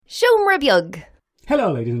Beag.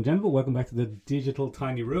 Hello, ladies and gentlemen. Welcome back to the Digital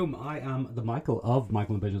Tiny Room. I am the Michael of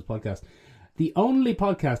Michael and Benjamin's podcast. The only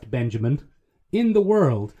podcast, Benjamin, in the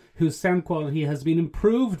world whose sound quality has been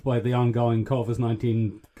improved by the ongoing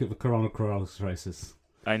COVID-19 coronavirus crisis.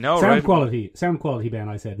 I know, sound right? Sound quality, Ben,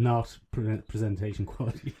 I said, not presentation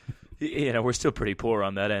quality. You know, we're still pretty poor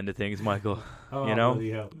on that end of things, Michael. Oh, you know?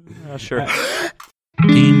 bloody hell. Sure.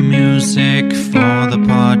 Theme music for the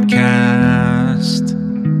podcast.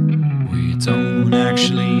 We don't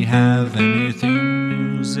actually have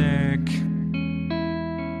anything music.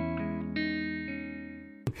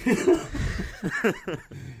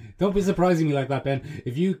 Don't be surprising me like that, Ben.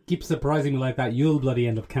 If you keep surprising me like that, you'll bloody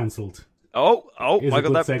end up cancelled. Oh, Is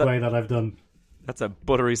Michael, a good segue that I've done. that's a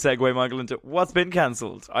buttery segue, Michael, into what's been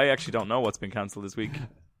cancelled. I actually don't know what's been cancelled this week.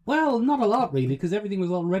 Well, not a lot, really, because everything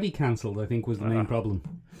was already cancelled, I think, was the main problem.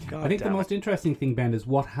 God I think the damn most interesting thing, Ben, is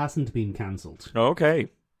what hasn't been cancelled. Okay.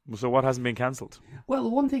 So what hasn't been cancelled? Well,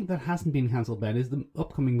 one thing that hasn't been cancelled, Ben, is the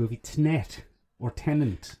upcoming movie Tenet, or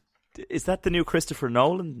Tenant. Is that the new Christopher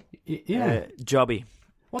Nolan Yeah. jobby?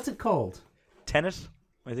 What's it called? Tenet?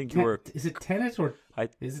 I think you were... Is it Tenet, or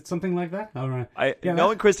is it something like that? All right.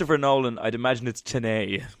 Knowing Christopher Nolan, I'd imagine it's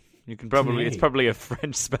Tenet. You can probably... It's probably a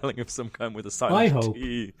French spelling of some kind with a silent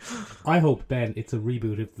T. I hope, Ben, it's a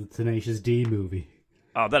reboot of the Tenacious D movie.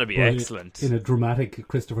 Oh, that'd be excellent. In a dramatic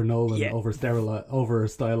Christopher Nolan Yeah.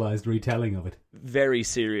 over-stylized retelling of it. Very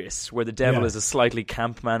serious, where the devil is a slightly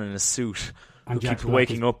camp man in a suit who keeps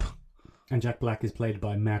waking up. And Jack Black is played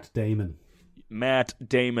by Matt Damon. Matt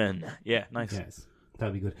Damon. Yeah, nice. Yes,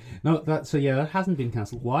 that'd be good. No, that hasn't been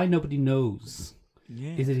cancelled. Why? Nobody knows.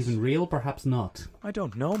 Yeah. Is it even real? Perhaps not. I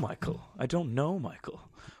don't know, Michael.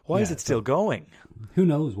 Why is it still going? Who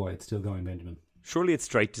knows why it's still going, Benjamin? Surely it's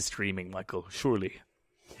straight to streaming, Michael. Surely.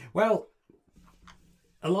 Well,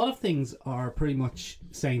 a lot of things are pretty much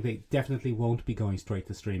saying they definitely won't be going straight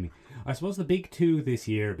to streaming. I suppose the big two this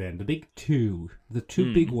year, Ben, the two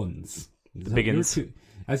big ones. The big ones.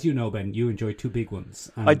 As you know, Ben, you enjoy two big ones.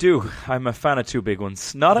 I do. I'm a fan of two big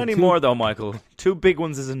ones. Not anymore, though, Michael. Two big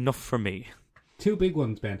ones is enough for me. Two big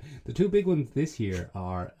ones, Ben. The two big ones this year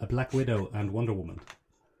are a Black Widow and Wonder Woman.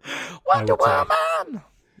 Wonder Woman!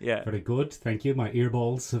 Yeah. Very good. Thank you. My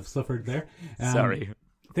earballs have suffered there. Sorry.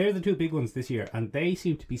 They're the two big ones this year, and they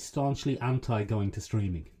seem to be staunchly anti going to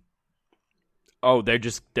streaming. Oh, they're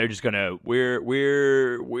just gonna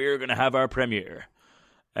we're gonna have our premiere.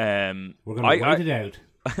 We're gonna wait it out.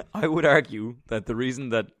 I would argue that the reason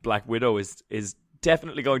that Black Widow is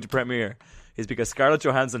definitely going to premiere is because Scarlett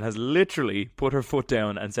Johansson has literally put her foot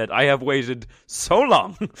down and said, "I have waited so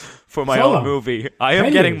long for my own movie. I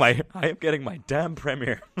am getting my damn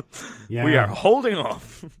premiere. Yeah. We are holding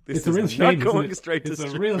off. This it's a is real shame. not going straight to It's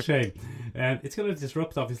a real shame. It's going to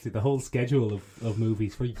disrupt, obviously, the whole schedule of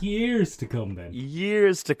movies for years to come. Then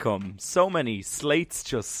years to come. So many slates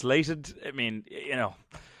just slated. I mean, you know,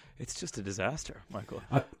 it's just a disaster, Michael.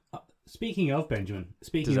 Speaking of Benjamin,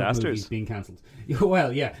 Disasters. of movies being cancelled,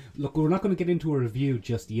 well, yeah. Look, we're not going to get into a review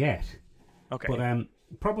just yet. Okay. But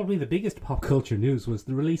probably the biggest pop culture news was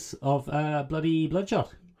the release of Bloody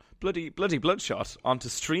Bloodshot. Bloody Bloodshot onto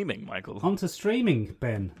streaming, Michael. Onto streaming,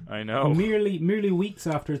 Ben. I know. Merely weeks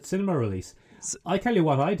after its cinema release. I tell you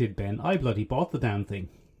what I did, Ben. I bloody bought the damn thing.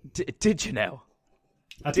 Did you now?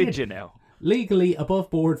 Did you now? Legally, above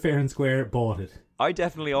board, fair and square, bought it. I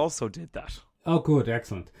definitely also did that. Oh, good,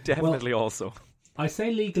 excellent. Definitely also. I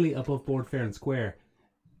say legally above board, fair and square,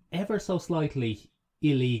 ever so slightly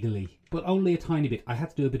illegally, but only a tiny bit. I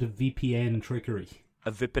had to do a bit of VPN trickery.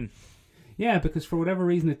 A Vippin. Yeah, because for whatever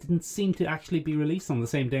reason it didn't seem to actually be released on the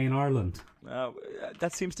same day in Ireland.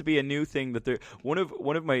 That seems to be a new thing that one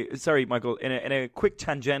of my sorry, Michael, in a quick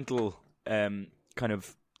tangential kind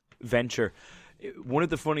of venture. One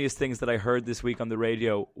of the funniest things that I heard this week on the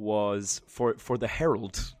radio was for the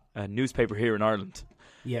Herald, a newspaper here in Ireland.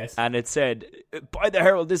 Yes. And it said, "Buy the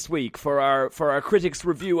Herald this week for our critics'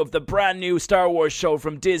 review of the brand new Star Wars show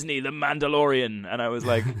from Disney, The Mandalorian." And I was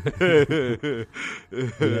like,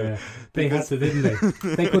 yeah, they had to, didn't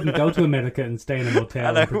they? They couldn't go to America and stay in a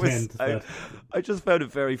motel and pretend that. I just found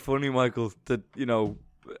it very funny, Michael, that, you know,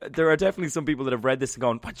 there are definitely some people that have read this and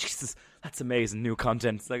gone, "Oh, Jesus, that's amazing new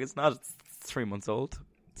content." It's like, it's not. It's 3 months old.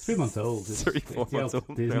 3 months old. It's 4 months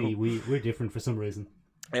old. Disney, we're different for some reason.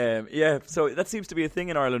 Yeah, so that seems to be a thing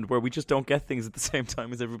in Ireland where we just don't get things at the same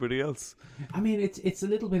time as everybody else. I mean, it's a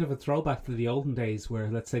little bit of a throwback to the olden days where,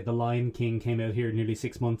 let's say, The Lion King came out here nearly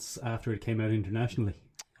 6 months after it came out internationally.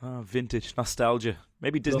 Oh, vintage nostalgia.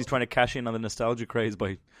 Maybe Disney's trying to cash in on the nostalgia craze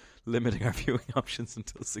by limiting our viewing options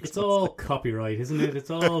until 6 months. It's all copyright, isn't it? It's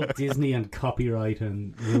all Disney and copyright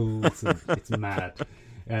and rules. And it's mad.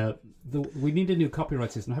 We need a new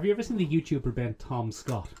copyright system. Have you ever seen the YouTuber Ben Tom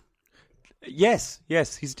Scott? Yes,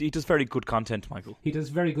 he does very good content, Michael. He does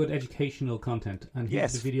very good educational content, and he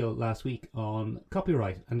did a video last week on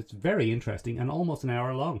copyright, and it's very interesting and almost an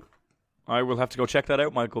hour long. I will have to go check that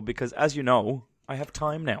out, Michael, because as you know, I have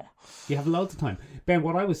time now. You have loads of time. Ben,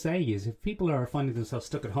 what I was saying is, if people are finding themselves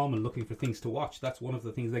stuck at home and looking for things to watch, that's one of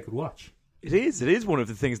the things they could watch. It is one of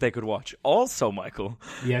the things they could watch. Also, Michael,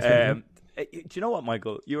 yes. Do you know what,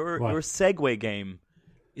 Michael? Your segue game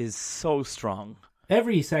is so strong.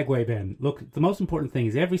 Every segue, Ben, look, the most important thing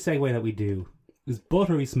is every segue that we do is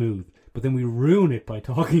buttery smooth, but then we ruin it by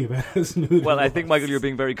talking about how smooth. Well, I think, Michael, you're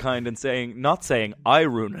being very kind and not saying I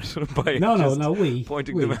ruin it by we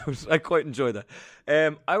pointing them out. I quite enjoy that.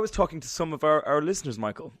 I was talking to some of our listeners,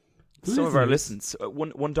 Michael. Some of our listens.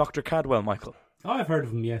 One Dr. Cadwell, Michael. Oh, I've heard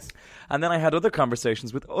of him, yes. And then I had other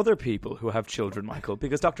conversations with other people who have children, Michael,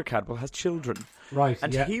 because Dr. Cadwell has children. Right,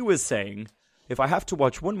 and he was saying, if I have to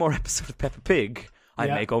watch one more episode of Peppa Pig, I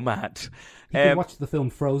may go mad. He could watch the film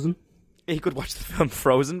Frozen. He could watch the film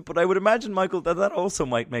Frozen, but I would imagine, Michael, that also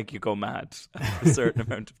might make you go mad after a certain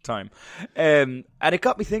amount of time. And it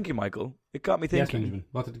got me thinking, Michael. It got me thinking. Yes, Benjamin.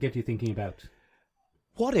 What did it get you thinking about?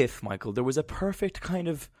 What if, Michael, there was a perfect kind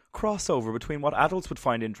of crossover between what adults would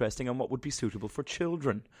find interesting and what would be suitable for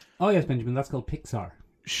children? Oh, yes, Benjamin. That's called Pixar.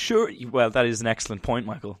 Sure. Well, that is an excellent point,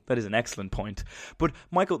 Michael. That is an excellent point. But,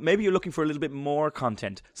 Michael, maybe you're looking for a little bit more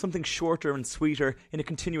content, something shorter and sweeter in a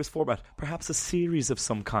continuous format, perhaps a series of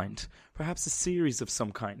some kind.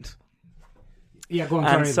 Yeah, go on.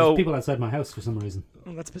 Sorry, there's people outside my house for some reason.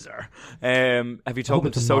 Oh, that's bizarre. Have you told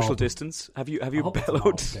them to social distance? Have you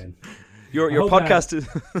bellowed? Your podcast is...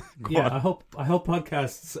 I hope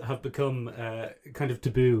podcasts have become kind of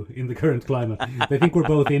taboo in the current climate. They think we're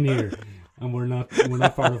both in here and we're not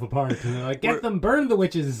far enough apart. And they're like, burn the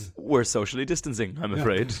witches. We're socially distancing, I'm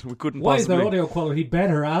afraid. We couldn't Why possibly... is their audio quality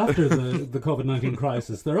better after the COVID-19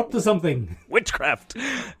 crisis? They're up to something. Witchcraft.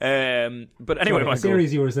 But anyway, Michael. A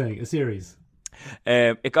series, you were saying. A series.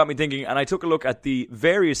 It got me thinking, and I took a look at the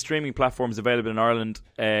various streaming platforms available in Ireland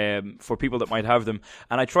for people that might have them,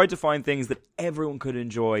 and I tried to find things that everyone could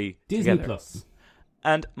enjoy Disney together. Plus.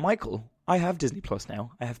 And Michael, I have Disney Plus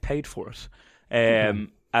now. I have paid for it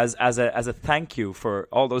as a thank you for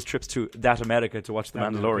all those trips to That America to watch The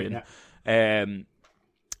Mandalorian. And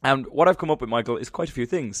what I've come up with, Michael, is quite a few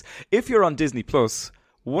things. If you're on Disney Plus,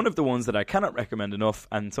 one of the ones that I cannot recommend enough,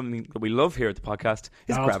 and something that we love here at the podcast,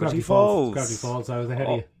 is Gravity Falls. Gravity Falls, I was ahead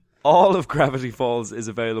of you. All of Gravity Falls is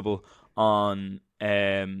available on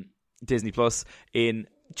Disney Plus in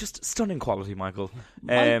just stunning quality, Michael.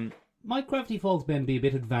 Might Gravity Falls, Ben, be a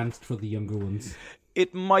bit advanced for the younger ones?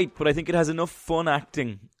 It might, but I think it has enough fun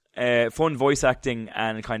voice acting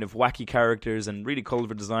and kind of wacky characters and really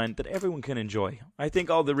clever design that everyone can enjoy. I think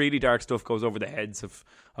all the really dark stuff goes over the heads of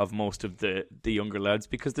most of the younger lads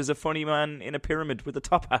because there's a funny man in a pyramid with a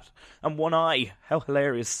top hat and one eye. How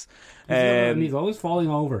hilarious. And he's always falling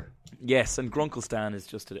over. Yes, and Grunkle Stan is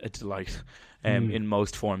just a delight in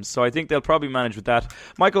most forms. So I think they'll probably manage with that.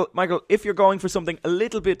 Michael, if you're going for something a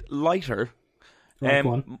little bit lighter,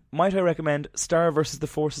 might I recommend Star vs. the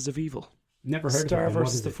Forces of Evil? Never heard Star of it.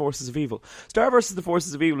 vs. the Forces of Evil. Star vs. the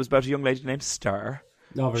Forces of Evil is about a young lady named Star.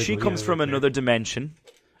 She comes from another dimension.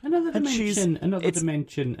 Another dimension, another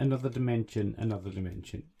dimension, another dimension, another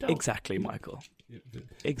dimension. Exactly, Michael.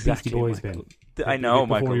 Exactly, Beastie Boys, Michael. Ben. I know,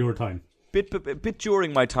 before Michael. your time. Bit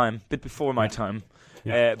during my time, bit before my time.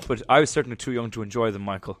 Yeah. But I was certainly too young to enjoy them,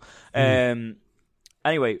 Michael.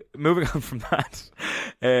 Anyway, moving on from that.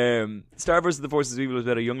 Star vs. the Forces of Evil is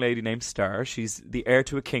about a young lady named Star. She's the heir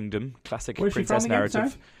to a kingdom. Classic princess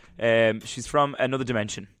narrative. She's from another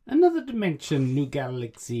dimension. Another dimension, new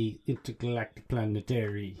galaxy, intergalactic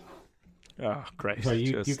planetary. Oh, great.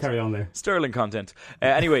 Sorry, you carry on there. Sterling content.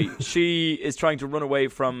 Anyway, she is trying to run away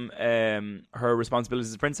from her responsibilities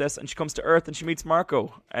as a princess, and she comes to Earth and she meets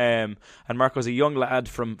Marco. And Marco's a young lad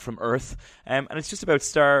from Earth. And it's just about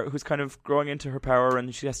Star, who's kind of growing into her power,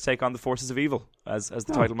 and she has to take on the forces of evil, as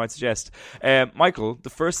the title might suggest. Michael, the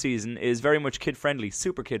first season is very much kid-friendly,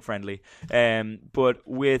 super kid-friendly, but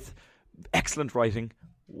with excellent writing,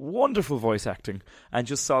 wonderful voice acting, and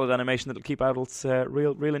just solid animation that'll keep adults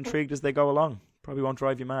real intrigued as they go along. Probably won't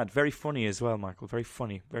drive you mad. Very funny as well, Michael. Very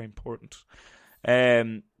funny. Very important.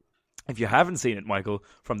 If you haven't seen it, Michael,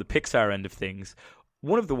 from the Pixar end of things,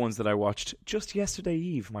 one of the ones that I watched just yesterday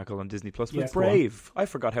eve, Michael, on Disney Plus was Brave. I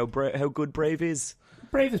forgot how good Brave is.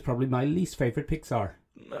 Brave is probably my least favourite Pixar.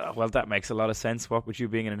 Well, that makes a lot of sense. What with you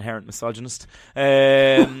being an inherent misogynist?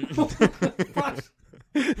 What?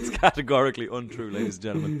 It's categorically untrue, ladies and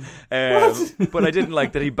gentlemen. But I didn't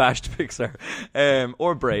like that he bashed Pixar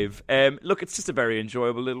or Brave. Look, it's just a very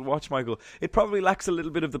enjoyable little watch, Michael. It probably lacks a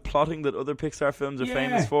little bit of the plotting that other Pixar films are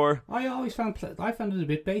famous for. I always found it a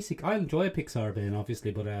bit basic. I enjoy a Pixar bin,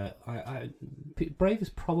 obviously, but Brave is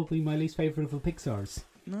probably my least favourite of the Pixars.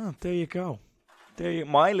 No, there you go.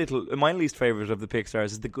 My least favourite of the Pixars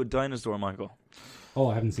is The Good Dinosaur, Michael. Oh,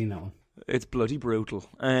 I haven't seen that one. It's bloody brutal.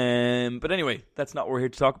 But anyway, that's not what we're here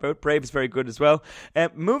to talk about. Brave is very good as well.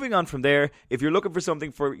 Moving on from there, if you're looking for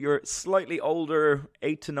something for your slightly older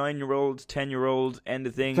 8 to 9 year old, 10-year-old end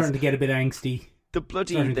of things, Starting to get a bit angsty.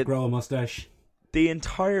 Starting to grow a mustache. The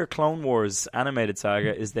entire Clone Wars animated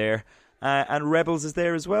saga is there. And Rebels is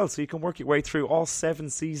there as well, so you can work your way through all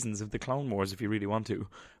 7 seasons of the Clone Wars if you really want to,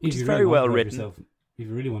 which is very well written. If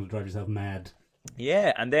you really want to drive yourself mad.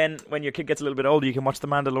 Yeah, and then when your kid gets a little bit older, you can watch The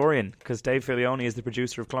Mandalorian, because Dave Filoni is the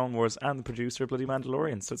producer of Clone Wars and the producer of bloody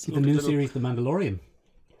Mandalorian. So it's the new series, The Mandalorian.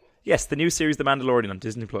 Yes, the new series, The Mandalorian on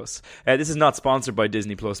Disney Plus. This is not sponsored by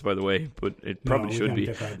Disney Plus, by the way, but it probably should be.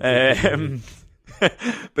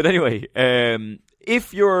 But anyway,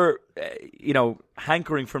 if you're,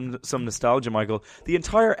 hankering from some nostalgia, Michael, the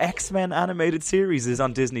entire X-Men animated series is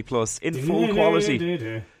on Disney Plus in full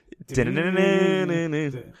quality. Helen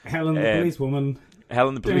the Policewoman.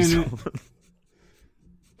 Helen the Policewoman.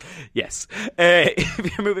 Yes.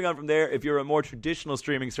 If you're moving on from there, if you're a more traditional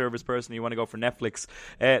streaming service person, you want to go for Netflix,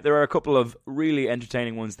 there are a couple of really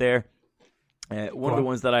entertaining ones there. One of the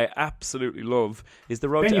ones that I absolutely love is The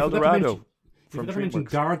Road to El Dorado from DreamWorks. Mention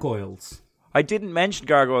Gargoyles. I didn't mention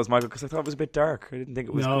Gargoyles, Michael, because I thought it was a bit dark. I didn't think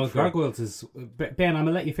it was. No, Gargoyles is... Ben, I'm going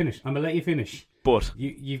to let you finish. But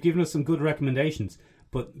you've given us some good recommendations.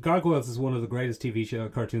 But Gargoyles is one of the greatest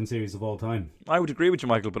TV cartoon series of all time. I would agree with you,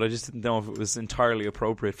 Michael, but I just didn't know if it was entirely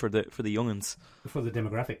appropriate for the young'uns. For the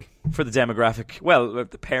demographic. For the demographic. Well,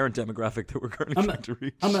 the parent demographic that we're currently trying to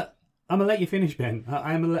reach. I'm going to let you finish, Ben.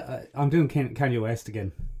 I'm doing Kanye West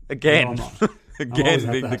again. Again.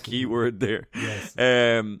 Again being the key word there. Yes.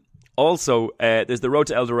 Also, there's The Road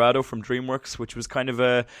to El Dorado from DreamWorks, which was kind of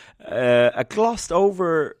a glossed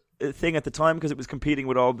over thing at the time because it was competing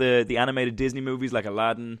with all the animated Disney movies like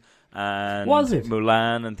Aladdin and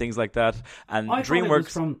Mulan and things like that. And I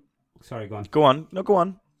DreamWorks... Sorry, go on. Go on. No, go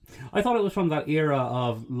on. I thought it was from that era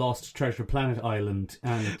of Lost Treasure Planet Island.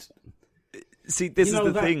 And see, this is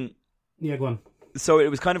the thing. Yeah, go on. So it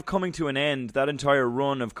was kind of coming to an end, that entire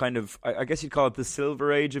run of kind of, I guess you'd call it the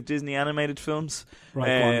silver age of Disney animated films.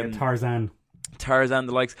 Right, Tarzan,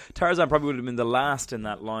 the likes. Tarzan probably would have been the last in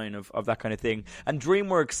that line of that kind of thing. And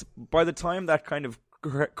DreamWorks, by the time that kind of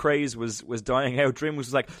craze was dying out, DreamWorks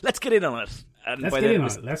was like, let's get in on it. And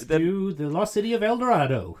let's do the Lost City of El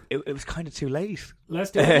Dorado. It was kind of too late.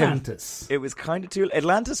 Let's do Atlantis. It was kind of too...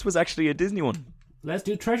 Atlantis was actually a Disney one. Let's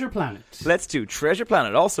do Treasure Planet. Let's do Treasure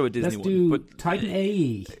Planet, also a Disney one. Let's do Titan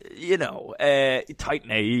AE.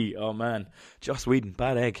 Titan AE. Oh, man. Joss Whedon,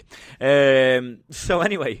 bad egg. So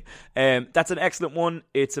anyway, that's an excellent one.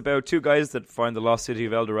 It's about 2 guys that find the lost city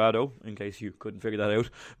of El Dorado, in case you couldn't figure that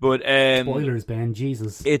out. But spoilers, Ben,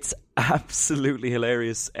 Jesus. It's absolutely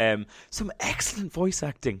hilarious. Some excellent voice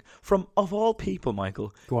acting from, of all people,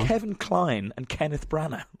 Michael, Kevin Kline and Kenneth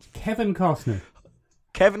Branagh. Kevin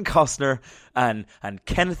Costner and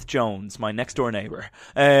Kenneth Jones, my next door neighbour.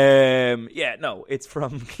 It's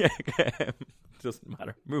from... Doesn't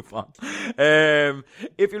matter. Move on.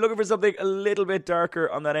 If you're looking for something a little bit darker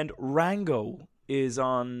on that end, Rango is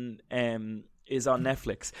on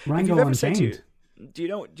Netflix. Rango Unchained. Do you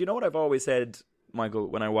know what I've always said, Michael,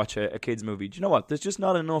 when I watch a kids movie? Do you know what? There's just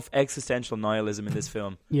not enough existential nihilism in this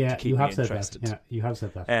film to keep me interested. Yeah, you have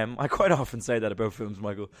said that. I quite often say that about films,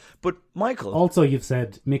 Michael. But Michael... Also, you've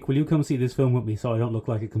said, Mick, will you come see this film with me so I don't look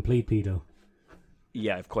like a complete pedo?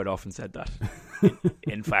 Yeah, I've quite often said that.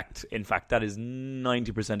 In fact, that is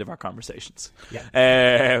 90% of our conversations. Yeah.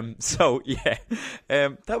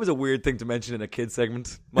 That was a weird thing to mention in a kids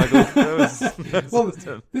segment, Michael.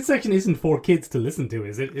 This section isn't for kids to listen to,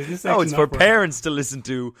 is it? Is this section it's for parents to listen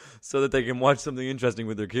to so that they can watch something interesting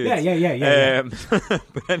with their kids. Yeah.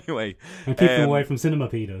 But anyway, and keep them away from cinema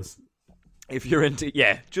pedos. If you're into...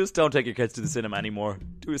 Yeah, just don't take your kids to the cinema anymore.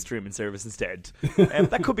 Do a streaming service instead.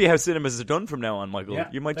 That could be how cinemas are done from now on, Michael. Yeah,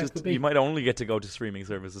 you might only get to go to streaming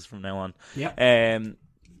services from now on. Yeah.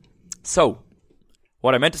 So,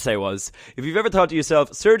 what I meant to say was, if you've ever thought to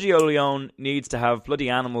yourself, Sergio Leone needs to have bloody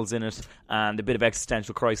animals in it and a bit of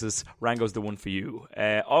existential crisis, Rango's the one for you.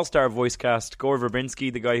 All-star voice cast, Gore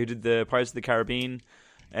Verbinski, the guy who did the Pirates of the Caribbean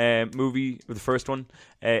movie, the first one,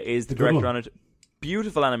 is the director on it.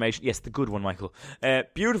 Beautiful animation. Yes, the good one, Michael.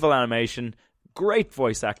 Beautiful animation. Great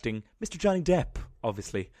voice acting. Mr. Johnny Depp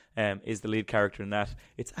obviously, is the lead character in that.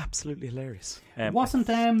 It's absolutely hilarious. Wasn't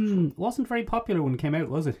very popular when it came out,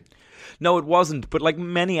 was it? No, it wasn't. But like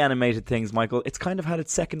many animated things, Michael, it's kind of had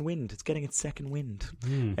its second wind. It's getting its second wind.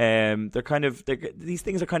 These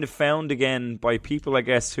things are kind of found again by people, I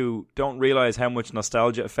guess, who don't realize how much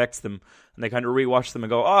nostalgia affects them, and they kind of rewatch them and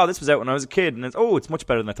go, "Oh, this was out when I was a kid," and it's much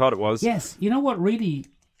better than I thought it was. Yes, you know what really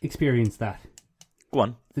experienced that? Go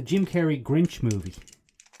on. The Jim Carrey Grinch movie.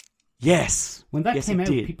 Yes. When that came out,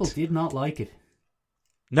 did. people did not like it.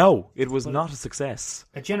 No, it was not a success.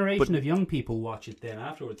 A generation of young people watch it then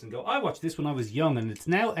afterwards and go, I watched this when I was young and it's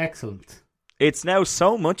now excellent. It's now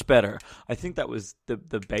so much better. I think that was the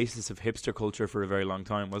basis of hipster culture for a very long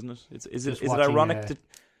time, wasn't it? Is it ironic?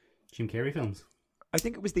 Jim Carrey films? I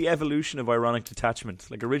think it was the evolution of ironic detachment.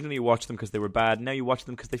 Like originally you watched them because they were bad. Now you watch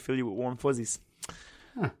them because they fill you with warm fuzzies.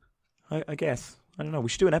 Huh. I guess. I don't know. We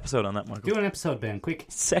should do an episode on that, Michael. Do an episode, Ben, quick.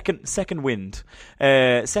 Second wind.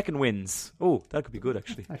 Second winds. Oh, that could be good,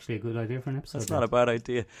 actually. Actually a good idea for an episode. That's not a bad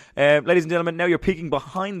idea. Ladies and gentlemen, now you're peeking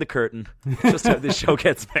behind the curtain. Just how this show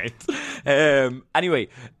gets made. Anyway,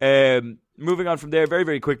 moving on from there very,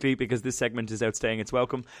 very quickly, because this segment is outstaying its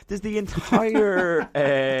welcome. There's the entire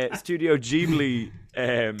Studio Ghibli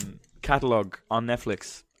catalogue on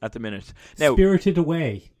Netflix at the minute. Now, Spirited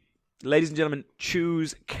Away. Ladies and gentlemen,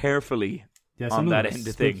 choose carefully on that end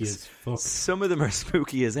of things. Some of them are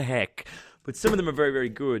spooky as heck, but some of them are very, very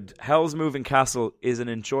good. Howl's Moving Castle is an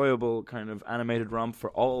enjoyable kind of animated romp for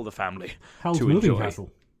all the family Howl's to Moving enjoy. Castle?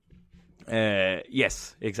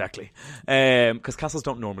 Yes, exactly. Because castles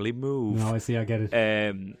don't normally move. No, I see, I get it.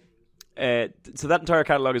 So that entire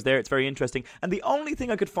catalogue is there. It's very interesting. And the only thing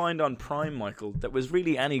I could find on Prime, Michael, that was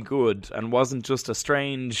really any good and wasn't just a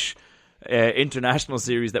strange international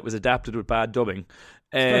series that was adapted with bad dubbing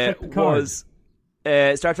was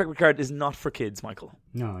Star Trek Picard is not for kids, Michael.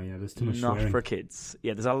 No, yeah, there's too much not swearing. for kids.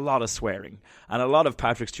 Yeah, there's a lot of swearing and a lot of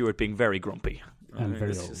Patrick Stewart being very grumpy. And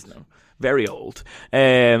very old. Very old.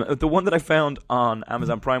 The one that I found on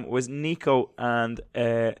Amazon Prime was Nico and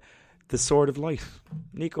the Sword of Light.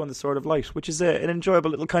 Nico and the Sword of Light, which is an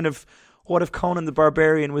enjoyable little kind of what if Conan the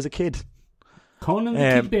Barbarian was a kid. Conan the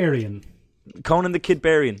Kidbarian. Conan the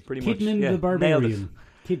Kidbarian, pretty much. Kidman the Barbarian.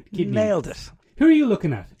 Nailed it. Who are you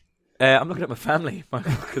looking at? I'm looking at my family,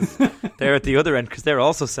 Michael, because they're at the other end, because they're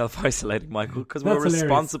also self-isolating, Michael, because we're That's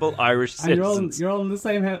responsible Irish citizens. And you're all in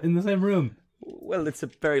the same room. Well, it's a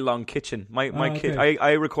very long kitchen. My okay.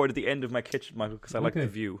 I recorded the end of my kitchen, Michael, because I like the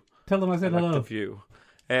view. Tell them I said hello. Like the view.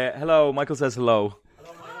 Hello, Michael says hello.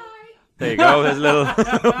 There you go. There's a little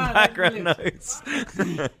background noise.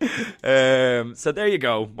 So there you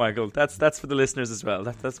go, Michael. That's for the listeners as well.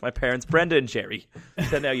 That's my parents, Brenda and Jerry.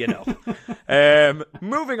 So now you know.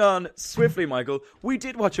 Moving on swiftly, Michael. We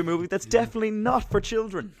did watch a movie that's definitely not for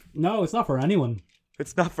children. No, it's not for anyone.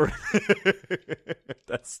 It's not for...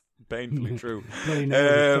 That's painfully true. I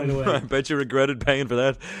I bet you regretted paying for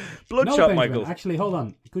that. Bloodshot, Benjamin, Michael. Actually, hold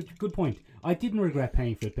on. Good point. I didn't regret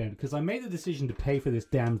paying for it, Ben, because I made the decision to pay for this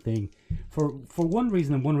damn thing for one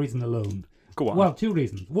reason and one reason alone. Go on. Well, two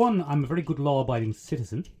reasons. One, I'm a very good law-abiding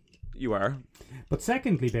citizen. You are. But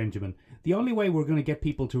secondly, Benjamin, the only way we're going to get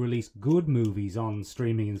people to release good movies on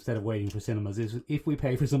streaming instead of waiting for cinemas is if we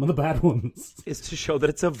pay for some of the bad ones. Is to show that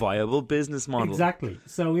it's a viable business model. Exactly.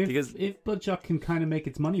 So if Bloodshot can kind of make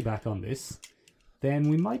its money back on this, then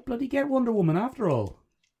we might bloody get Wonder Woman after all.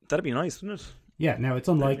 That'd be nice, wouldn't it? Yeah, now it's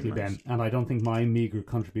unlikely, Ben, and I don't think my meagre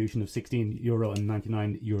contribution of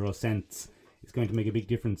 €16.99 is going to make a big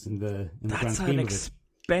difference in the grand scheme of it. That's an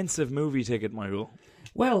expensive movie ticket, Michael.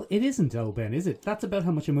 Well, it isn't, though, Ben, is it? That's about how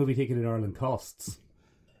much a movie ticket in Ireland costs.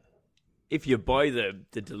 If you buy the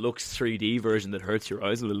deluxe 3D version that hurts your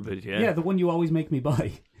eyes a little bit, yeah. Yeah, the one you always make me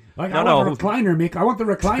buy. I want No. a recliner, Mick. I want the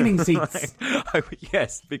reclining seats.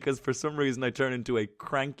 Yes, because for some reason I turn into a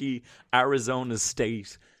cranky Arizona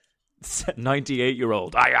State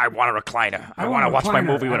 98-year-old. I want a recliner. I want to watch my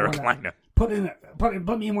movie with a recliner.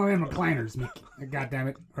 Put me in one of them recliners, Mick. God damn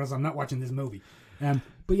it, or else I'm not watching this movie.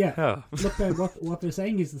 But yeah, look, Ben, what they're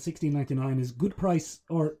saying is the $16.99 is good price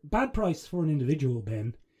or bad price for an individual,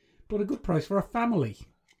 Ben, but a good price for a family.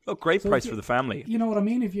 Oh, great price for the family. You know what I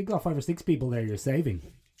mean? If you've got 5 or 6 people there, you're saving.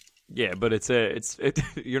 Yeah, but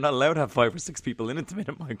you're not allowed to have 5 or 6 people in it at the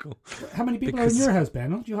minute, Michael. How many people are in your house,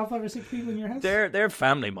 Ben? Don't you have 5 or 6 people in your house? They're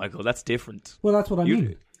family, Michael. That's different. Well, that's what I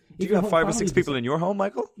mean. Do you have 5 or 6 people in your home,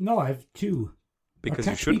 Michael? No, I have 2. Because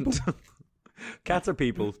you shouldn't. Cats are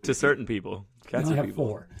people to certain people. Cats I are have people.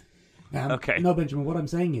 4. Okay. No, Benjamin, what I'm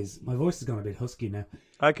saying is, my voice has gone a bit husky now.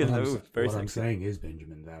 I can What move. Very What I'm sexy. saying is,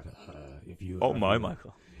 Benjamin, that if you... Oh my,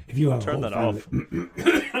 Michael. If you have Turn a that whole off. family...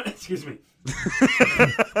 Excuse me.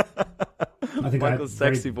 I think Michael's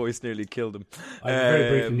sexy voice nearly killed him. I very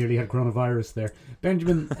briefly nearly had coronavirus there.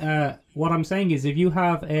 Benjamin, what I'm saying is if you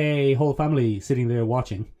have a whole family sitting there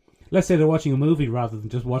watching, let's say they're watching a movie rather than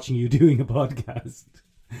just watching you doing a podcast,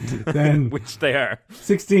 then which they are.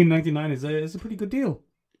 $16.99 is a pretty good deal.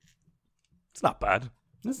 It's not bad.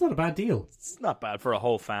 That's not a bad deal. It's not bad for a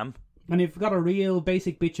whole fam. And if you've got a real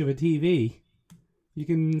basic bitch of a TV, you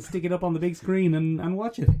can stick it up on the big screen and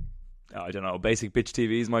watch it. I don't know. Basic bitch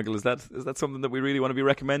TVs, Michael. Is that something that we really want to be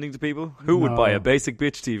recommending to people? Who would buy a basic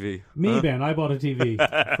bitch TV? Me, Ben. I bought a TV.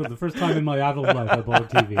 For the first time in my adult life, I bought a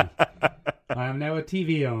TV. I am now a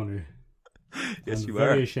TV owner. Yes, you are.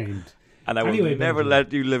 Very ashamed. And I will never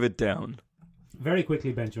let you live it down. Very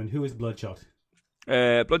quickly, Benjamin, who is Bloodshot?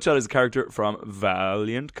 Bloodshot is a character from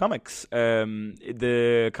Valiant Comics.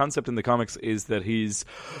 The concept in the comics is that he's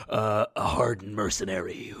a hardened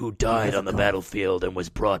mercenary who died on the battlefield and was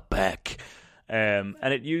brought back. And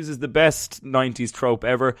it uses the best 90s trope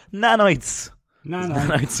ever, nanites.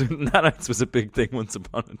 Nanites was a big thing once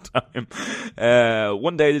upon a time.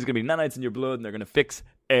 One day there's going to be nanites in your blood and they're going to fix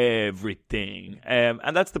everything.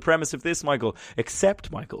 And that's the premise of this, Michael.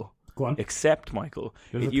 Except, Michael,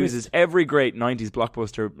 it uses every great 90s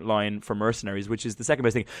blockbuster line for mercenaries, which is the second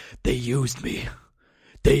best thing. They used me.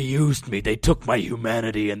 They took my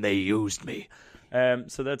humanity and they used me.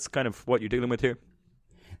 So that's kind of what you're dealing with here.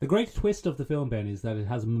 The great twist of the film, Ben, is that it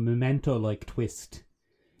has a Memento-like twist.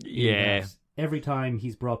 Yeah. Every time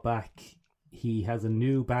he's brought back, he has a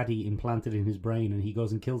new baddie implanted in his brain and he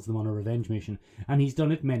goes and kills them on a revenge mission. And he's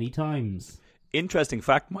done it many times. Interesting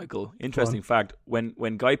fact, Michael. Interesting fact.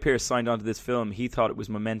 When Guy Pearce signed on to this film, he thought it was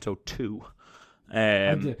Memento 2.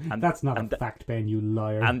 That's not a fact, Ben, you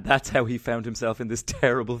liar. And that's how he found himself in this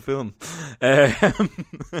terrible film. Benjamin,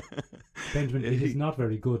 it is not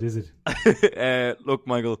very good, is it? Look,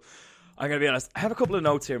 Michael, I'm going to be honest. I have a couple of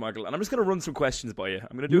notes here, Michael, and I'm just going to run some questions by you.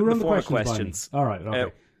 I'm going to do it in the form of questions. All right,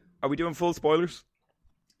 okay. Are we doing full spoilers?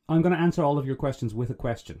 I'm going to answer all of your questions with a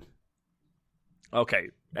question. Okay,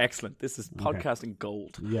 excellent. This is podcasting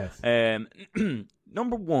gold. Yes.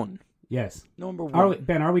 Number one. Yes. Number one.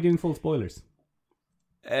 Ben, are we doing full spoilers?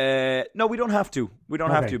 No, we don't have to. We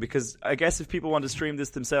don't have to, because I guess if people want to stream this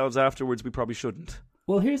themselves afterwards, we probably shouldn't.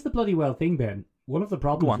 Well, here's the bloody well thing, Ben. One of the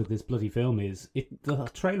problems with this bloody film is the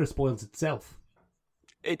trailer spoils itself.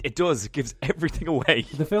 It does. It gives everything away.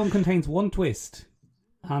 The film contains one twist,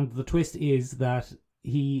 and the twist is that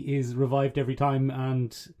he is revived every time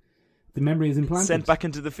and the memory is implanted. Sent back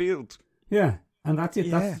into the field. Yeah, and that's it.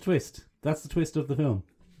 Yeah. That's the twist. That's the twist of the film.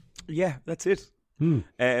 Yeah, that's it.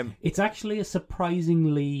 It's actually a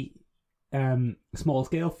surprisingly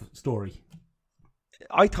small-scale story.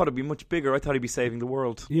 I thought it'd be much bigger. I thought he'd be saving the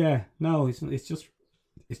world. Yeah, no, it's just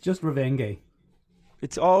revenge.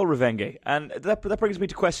 It's all revenge, and that brings me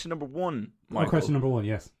to question number one, Michael. Question number one,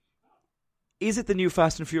 yes. Is it the new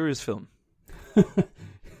Fast and Furious film?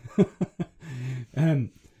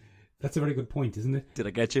 That's a very good point, isn't it? Did I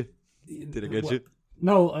get you?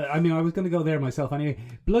 No, I mean, I was going to go there myself anyway.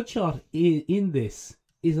 Bloodshot in this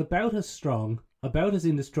is about as strong, about as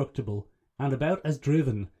indestructible, and about as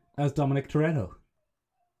driven as Dominic Toretto.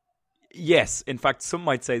 Yes, in fact, some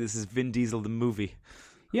might say this is Vin Diesel the movie.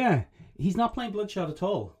 Yeah, he's not playing Bloodshot at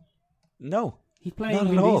all. No, he's playing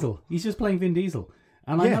Vin Diesel. He's just playing Vin Diesel.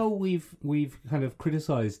 And I know we've kind of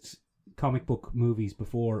criticised comic book movies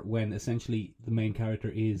before when essentially the main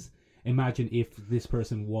character is, imagine if this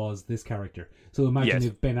person was this character. So imagine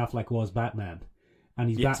if Ben Affleck was Batman, and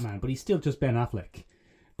he's Batman, but he's still just Ben Affleck.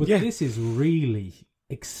 But this is really,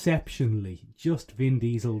 exceptionally, just Vin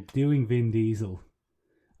Diesel doing Vin Diesel.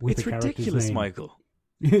 It's ridiculous, name. Michael.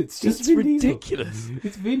 It's Vin ridiculous. Diesel.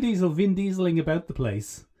 It's Vin Diesel Vin Dieseling about the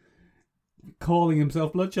place, calling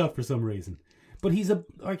himself Bloodshot for some reason. But he's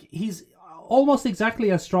almost exactly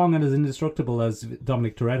as strong and as indestructible as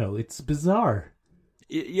Dominic Toretto. It's bizarre.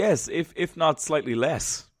 Yes, if not slightly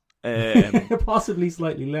less. Possibly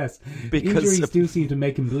slightly less. Because injuries do seem to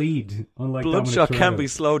make him bleed, unlike Bloodshot can be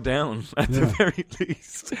slowed down, at the very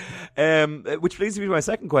least. Which leads me to my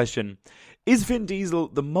second question. Is Vin Diesel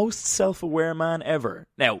the most self-aware man ever?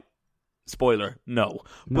 Now, spoiler, no.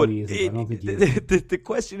 No, he isn't. I don't think he is. The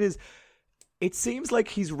question is, it seems like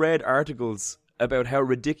he's read articles about how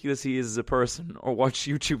ridiculous he is as a person or watched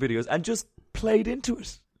YouTube videos and just played into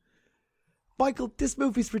it. Michael, this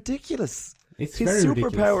movie's ridiculous. His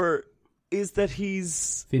superpower is that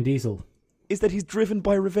he's Vin Diesel. Is that he's driven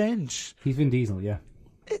by revenge. He's Vin Diesel, yeah.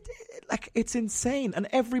 It's insane, and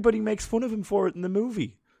everybody makes fun of him for it in the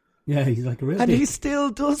movie. Yeah, he's like a real and dick. He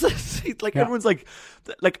still does it. Everyone's like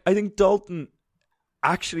I think Dalton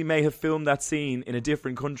actually may have filmed that scene in a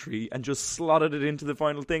different country and just slotted it into the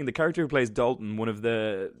final thing. The character who plays Dalton, one of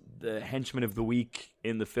the henchmen of the week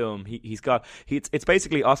in the film, it's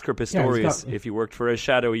basically Oscar Pistorius if he worked for a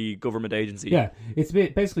shadowy government agency. Yeah, it's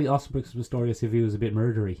basically Oscar Pistorius if he was a bit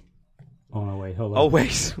murdery. Oh no, wait, hold on. Oh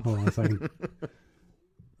wait, hold on a second.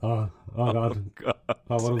 Oh God! Oh, God.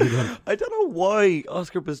 Oh, what have we done? I don't know why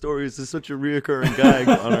Oscar Pistorius is such a reoccurring gag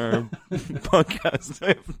on our podcast. I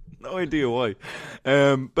have no idea why.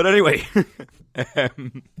 But anyway,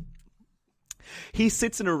 he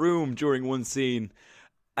sits in a room during one scene,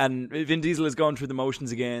 and Vin Diesel has gone through the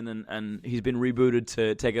motions again, and he's been rebooted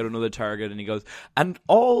to take out another target, and he goes, and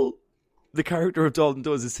all the character of Dalton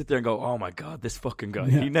does is sit there and go, oh my God, this fucking guy.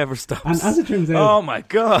 Yeah. He never stops. And as it turns out, oh my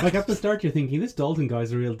God. Like at the start you're thinking, this Dalton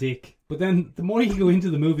guy's a real dick. But then the more you go into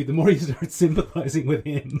the movie, the more you start sympathising with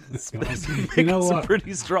him. You know what? Some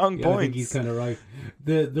pretty strong points. I think he's kind of right.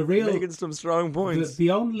 The real... Making some strong points.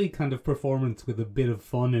 The only kind of performance with a bit of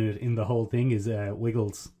fun in it in the whole thing is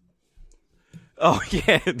Wiggles. Oh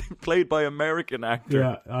yeah, played by American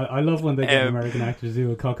actor. Yeah, I love when they get American actors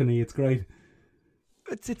do a Cockney. It's great.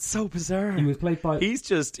 It's so bizarre. He was played by... He's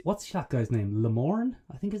just... What's that guy's name? Lamorne?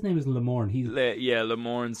 I think his name is Lamorne.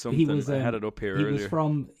 Lamorne something. I had it up here earlier.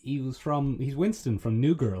 He's Winston from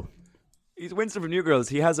New Girl. He's Winston from New Girls.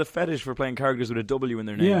 He has a fetish for playing characters with a W in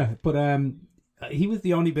their name. Yeah, but he was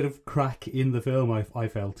the only bit of crack in the film, I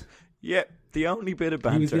felt. Yeah, the only bit of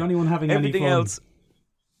banter. He was the only one having Everything any fun. Else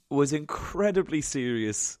was incredibly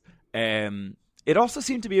serious. It also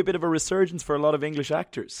seemed to be a bit of a resurgence for a lot of English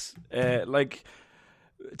actors. Like...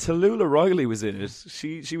 Tallulah Riley was in it.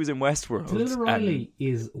 She was in Westworld. Tallulah Riley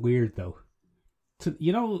is weird though.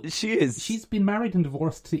 She is. She's been married and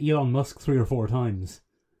divorced to Elon Musk 3 or 4 times.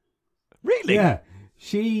 Really? Yeah.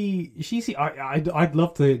 I'd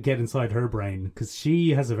love to get inside her brain because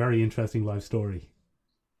she has a very interesting life story.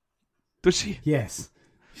 Does she? Yes.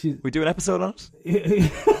 We do an episode on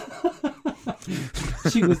it.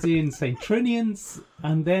 She was in St. Trinian's,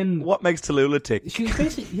 and then... What makes Tallulah tick? She was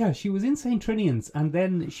basically, she was in St. Trinian's, and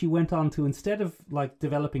then she went on to, instead of like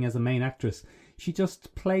developing as a main actress, she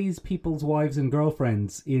just plays people's wives and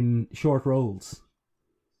girlfriends in short roles.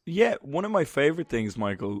 Yeah, one of my favourite things,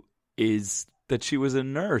 Michael, is that she was a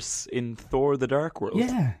nurse in Thor: The Dark World.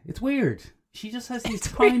 Yeah, it's weird. She just has these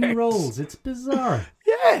tiny roles. It's bizarre.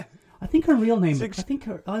 Yeah. I think her real name,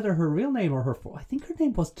 either her real name or I think her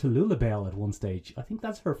name was Tallulah Bell at one stage. I think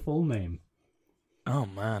that's her full name. Oh,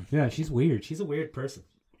 man. Yeah, she's weird. She's a weird person.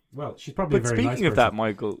 Well, she's probably a very nice person. But speaking of that,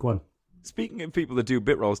 Michael, go on. Speaking of people that do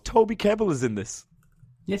bit roles, Toby Kebbell is in this.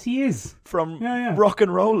 Yes, he is. From Rock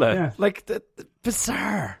and Roller. Yeah. Like,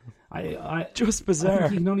 bizarre. Just I bizarre.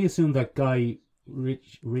 think you can only assume that Guy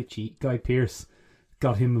Pearce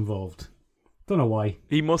got him involved. Don't know why.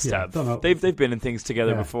 He must have. They've been in things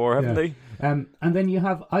together before, haven't they? And then you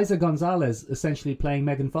have Isa Gonzalez essentially playing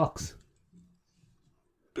Megan Fox.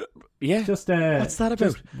 Yeah. Just what's that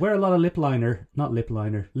about? Just wear a lot of lip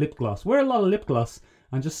gloss. Wear a lot of lip gloss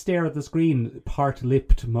and just stare at the screen,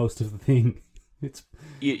 part-lipped most of the thing. It's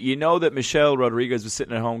you know that Michelle Rodriguez was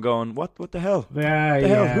sitting at home going, "What the hell?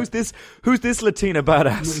 Hell? Who's this Latina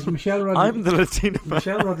badass? I'm the Latina badass."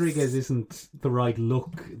 Michelle Rodriguez isn't the right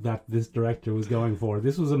look that this director was going for.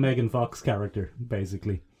 This was a Megan Fox character,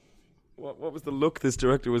 basically. What was the look this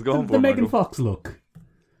director was going for? The Megan Fox look.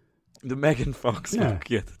 The Megan Fox look.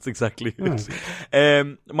 Yeah, that's exactly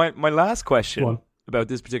it. My last question about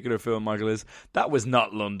this particular film, Michael, is that was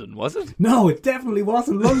not London, was it? No, it definitely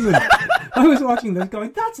wasn't London. I was watching this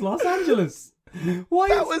going, that's Los Angeles. That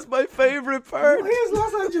was my favourite part. Why is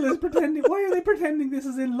Los Angeles pretending? Why are they pretending this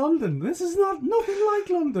is in London? This is nothing like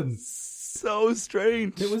London. So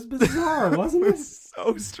strange. It was bizarre, wasn't it? It was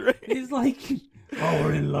so strange. It's like, oh,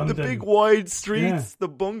 we're in London. The big wide streets, the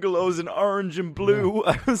bungalows in orange and blue.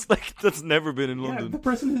 I was like, that's never been in London. The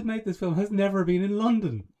person who made this film has never been in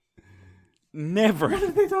London. Never. What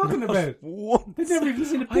are they talking about? What? They've never even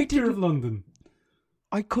seen a picture of London.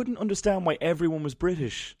 I couldn't understand why everyone was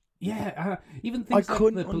British. Yeah, even things I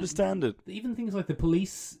couldn't understand it. Even things like the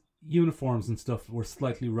police uniforms and stuff were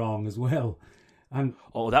slightly wrong as well. And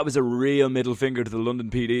that was a real middle finger to the London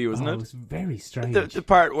PD, wasn't it? It was very strange. The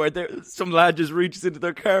part where some lad just reaches into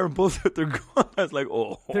their car and pulls out their gun. I was like,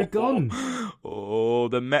 their gun.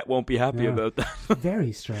 The Met won't be happy about that.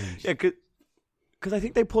 Very strange. Yeah, because I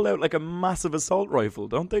think they pull out like a massive assault rifle,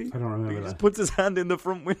 don't they? I don't remember He just puts his hand in the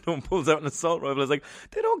front window and pulls out an assault rifle. I was like,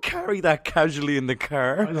 they don't carry that casually in the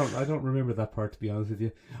car. I don't remember that part, to be honest with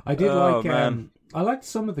you. I did I liked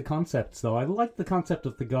some of the concepts, though. I liked the concept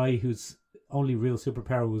of the guy whose only real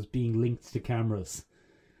superpower was being linked to cameras.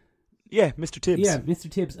 Yeah, Mr. Tibbs. Yeah,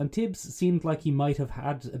 Mr. Tibbs. And Tibbs seemed like he might have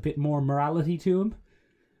had a bit more morality to him,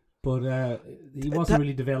 but he wasn't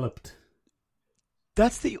really developed.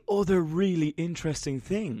 That's the other really interesting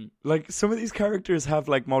thing. Like, some of these characters have,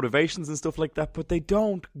 like, motivations and stuff like that, but they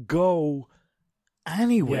don't go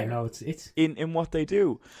anywhere. Yeah, no, it's in what they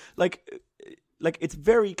do. Like, it's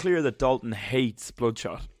very clear that Dalton hates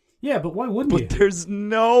Bloodshot. Yeah, but why wouldn't you? There's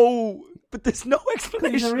no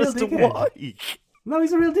explanation as to why. No,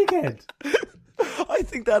 he's a real dickhead. I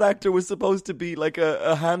think that actor was supposed to be like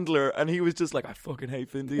a handler, and he was just like, I fucking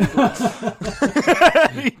hate Vin Diesel.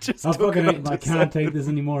 He just I can't take this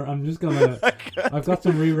anymore. I'm just gonna. I've got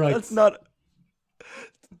some rewrites.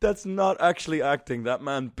 That's not actually acting. That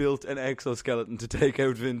man built an exoskeleton to take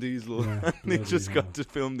out Vin Diesel, and he just got to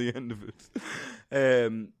film the end of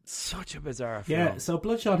it. Such a bizarre film. Yeah, so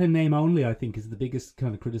Bloodshot in name only, I think, is the biggest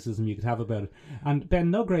kind of criticism you could have about it. And Ben,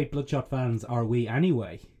 no great Bloodshot fans are we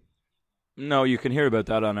anyway. No, you can hear about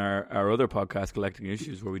that on our other podcast, Collecting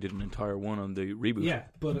Issues, where we did an entire one on the reboot. Yeah,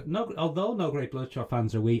 but although no great Bloodshot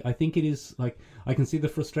fans are we, I think it is, like, I can see the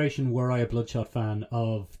frustration were I a Bloodshot fan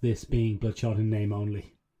of this being Bloodshot in name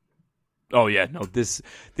only. Oh yeah, no, this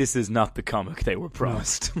is not the comic they were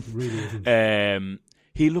promised. No, it really isn't.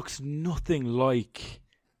 He looks nothing like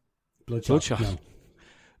Bloodshot. No.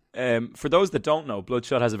 For those that don't know,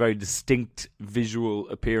 Bloodshot has a very distinct visual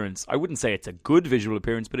appearance. I wouldn't say it's a good visual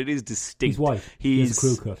appearance, but it is distinct. He's white. He's a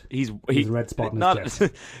crew cut. He's a red spot in his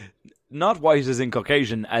chest. Not white as in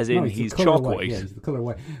Caucasian, as in he's chalk white. Yeah, he's the colour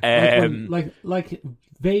white. Like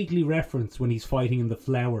vaguely referenced when he's fighting in The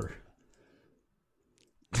Flower.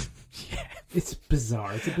 Yeah. It's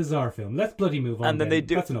bizarre. It's a bizarre film. Let's bloody move on. And then they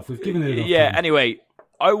do. That's enough. We've given it enough. Yeah. time. Anyway,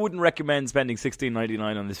 I wouldn't recommend spending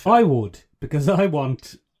 $16.99 on this film. I would, because I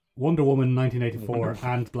want Wonder Woman 1984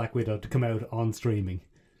 and Black Widow to come out on streaming,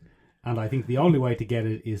 and I think the only way to get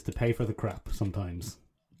it is to pay for the crap sometimes.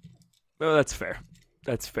 Well, that's fair.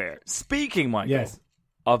 That's fair. Speaking, Michael,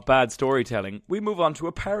 of bad storytelling, we move on to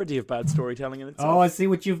a parody of bad storytelling in itself. Oh, I see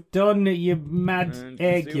what you've done, you mad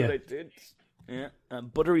egg. See what I did? Yeah, a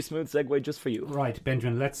buttery smooth segue just for you. Right,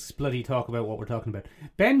 Benjamin, let's bloody talk about what we're talking about.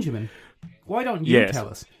 Benjamin, why don't you tell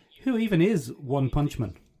us who even is One Punch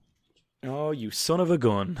Man? Oh, you son of a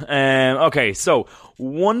gun. Okay, so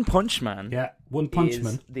One Punch Man. Yeah, One Punch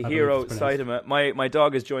Man. The hero Saitama. My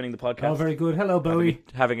dog is joining the podcast. Oh, very good. Hello, Bowie.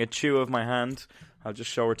 Having a chew of my hand. I'll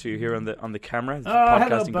just show her to you here on the camera. It's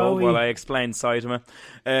hello, Bowie. While I explain Saitama.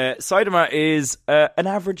 Saitama is an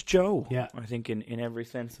average Joe. Yeah, I think in every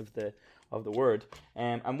sense of the word.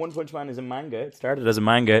 And One Punch Man is a manga. It started as a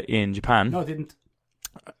manga in Japan. No, it didn't.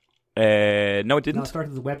 No, it didn't. No, it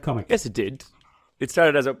started as a webcomic. Yes, it did. It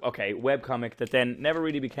started as a webcomic that then never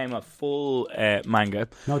really became a full manga.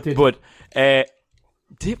 No, it didn't. But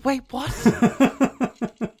wait, what?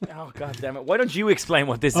 Oh, god damn it! Why don't you explain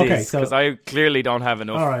what this is? Because I clearly don't have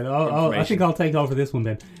enough. All right, I think I'll take over this one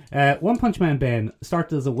then. One Punch Man, Ben,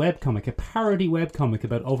 started as a webcomic, a parody webcomic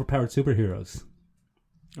about overpowered superheroes.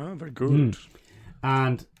 Oh, very good.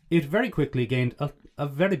 And it very quickly gained a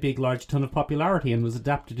very big, large ton of popularity and was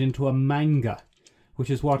adapted into a manga, which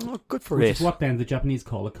is what then the Japanese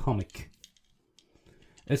call a comic.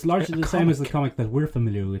 It's largely the same as the comic that we're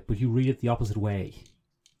familiar with, but you read it the opposite way.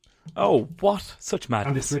 Oh, what? Such madness.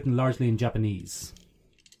 And it's written largely in Japanese.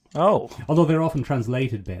 Oh. Although they're often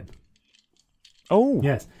translated, Ben. Oh.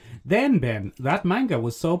 Yes. Then, Ben, that manga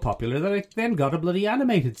was so popular that it then got a bloody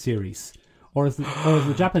animated series. Or as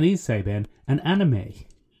the Japanese say, Ben, an anime.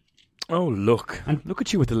 Oh, look. And look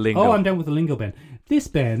at you with the lingo. Oh, I'm down with the lingo, Ben. This,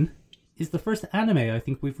 Ben, is the first anime I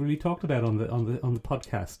think we've really talked about on the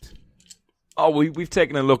podcast. Oh, we've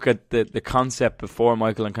taken a look at the concept before,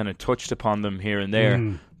 Michael, and kind of touched upon them here and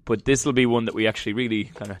there. But this will be one that we actually really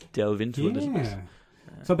kind of delve into a little bit.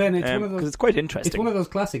 So, Ben, it's one of those... Because it's quite interesting. It's one of those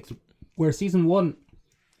classics where Season 1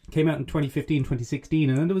 came out in 2015, 2016,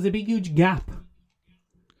 and then there was a big, huge gap.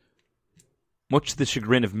 Much to the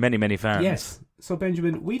chagrin of many, many fans. Yes. So,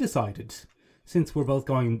 Benjamin, we decided, since we're both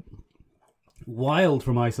going wild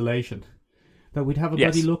from isolation, that we'd have a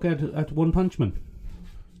bloody look at One Punch Man.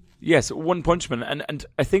 Yes, One Punch Man. And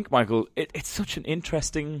I think, Michael, it's such an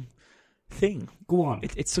interesting thing. Go on.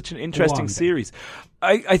 It's such an interesting series.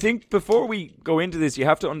 I think before we go into this, you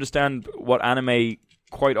have to understand what anime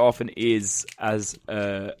quite often is as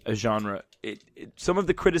a genre. Some of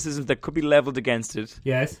the criticisms that could be leveled against it...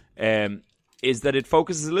 Yes. Is that it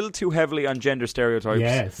focuses a little too heavily on gender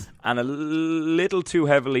stereotypes and a little too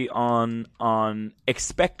heavily on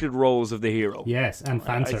expected roles of the hero. Yes, and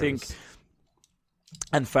fan service. I think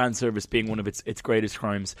and fan service being one of its greatest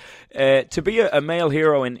crimes. To be a male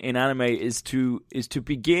hero in anime is to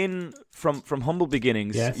begin from humble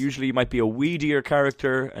beginnings. Yes. Usually, you might be a weedier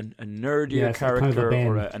character, a nerdier Yes, kind of a character, Ben.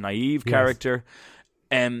 or a naive Yes. character.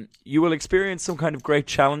 You will experience some kind of great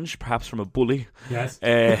challenge, perhaps from a bully. Yes.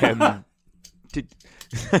 Did-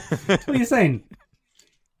 What are you saying?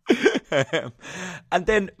 and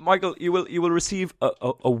then, Michael, you will receive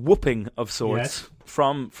a whooping of sorts Yes.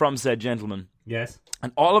 from said gentleman. Yes.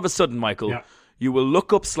 And all of a sudden, Michael, Yeah. you will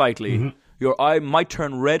look up slightly. Your eye might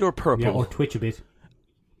turn red or purple, Yeah, or twitch a bit.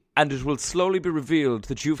 and it will slowly be revealed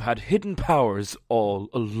that you've had hidden powers all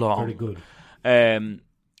along. Very good.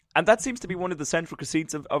 And that seems to be one of the central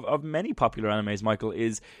conceits of many popular animes, Michael,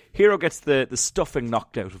 is hero gets the stuffing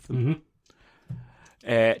knocked out of them.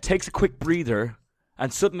 Takes a quick breather,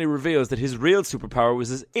 and suddenly reveals that his real superpower was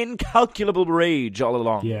his incalculable rage all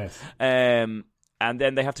along. Yes. And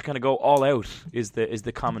then they have to kind of go all out is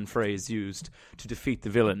the common phrase used to defeat the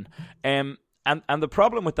villain. And the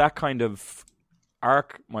problem with that kind of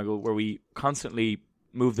arc, Michael, where we constantly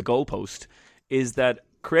move the goalpost, is that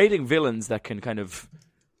creating villains that can kind of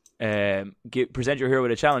present your hero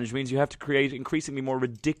with a challenge means you have to create increasingly more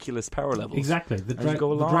ridiculous power levels. Exactly. The as you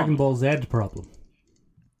go along. Dragon Ball Z problem.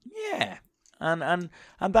 Yeah. And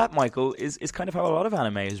that, Michael, is kind of how a lot of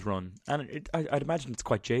anime is run. And I'd imagine it's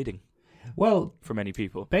quite jading Well, for many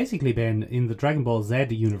people. basically, Ben, in the Dragon Ball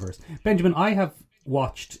Z universe, Benjamin, I have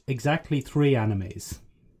watched exactly 3 animes.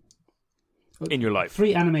 In your life.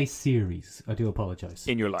 3 anime series. I do apologize.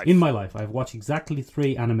 In your life. In my life, I've watched exactly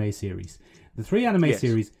 3 anime series. The 3 anime Yes.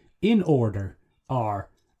 series, in order,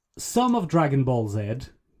 are some of Dragon Ball Z.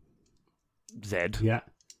 Z. Yeah.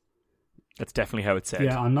 That's definitely how it's said.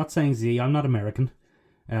 Yeah, I'm not saying Z. I'm not American.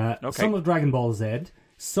 Okay. Some of Dragon Ball Z.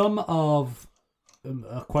 Some of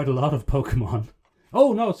quite a lot of Pokemon.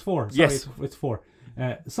 Oh, no, it's 4. Sorry, Yes. it's 4.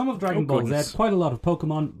 Some of Dragon Oh, Ball goodness. Z. Quite a lot of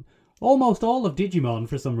Pokemon. Almost all of Digimon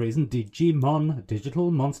for some reason. Digimon, digital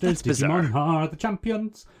monsters. That's Digimon bizarre. are the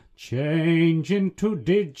champions. Change into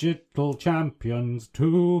digital champions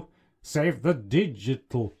to save the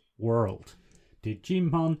digital world.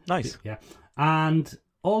 Digimon. Nice. Yeah. And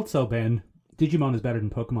also, Ben, Digimon is better than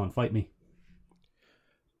Pokemon. Fight me.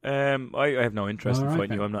 I have no interest All in right, fighting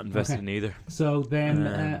then. you. I'm not invested Okay. in either. So then,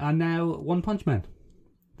 and now One Punch Man.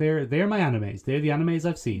 They're my animes. They're the animes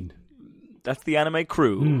I've seen. That's the anime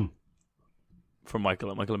crew Mm. from Michael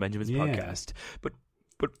and Benjamin's Yeah. podcast.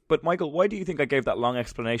 But Michael, why do you think I gave that long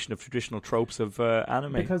explanation of traditional tropes of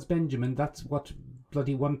anime? Because Benjamin, that's what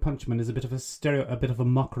bloody One Punch Man is a bit of a bit of a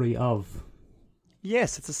mockery of.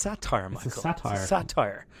 Yes, it's a satire, It's a Michael. satire. It's a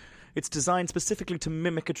satire. It's designed specifically to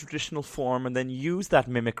mimic a traditional form and then use that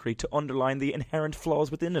mimicry to underline the inherent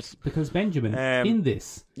flaws within it. Because Benjamin, in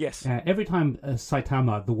this, Yes. every time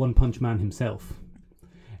Saitama, the One Punch Man himself,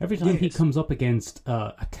 every time he Yes. comes up against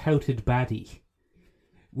a touted baddie,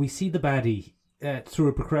 we see the baddie through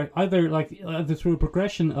a either through a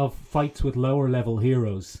progression of fights with lower level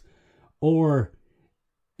heroes, or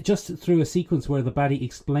just through a sequence where the baddie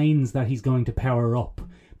explains that he's going to power up.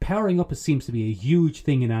 Powering up seems to be a huge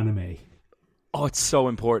thing in anime. Oh, it's so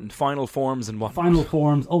important. Final forms and what? Final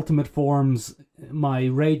forms, ultimate forms, my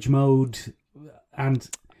rage mode, and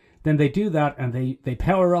then they do that and they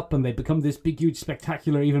power up and they become this big, huge,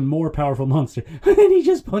 spectacular, even more powerful monster. And then he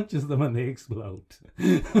just punches them and they explode.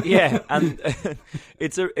 Yeah, and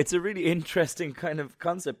it's a really interesting kind of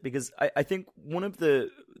concept because I think one of the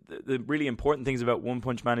really important things about One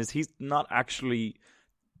Punch Man is he's not actually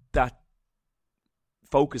that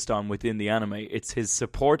focused on within the anime. It's his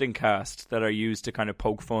supporting cast that are used to kind of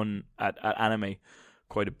poke fun at anime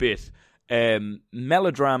quite a bit.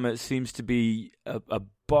 Melodrama seems to be a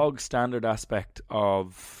bog standard aspect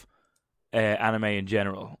of anime in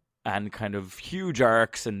general, and kind of huge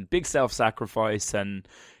arcs and big self-sacrifice and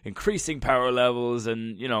increasing power levels,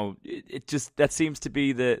 and you know, it just that seems to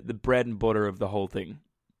be the bread and butter of the whole thing,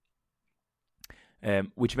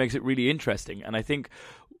 which makes it really interesting. And I think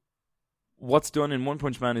what's done in One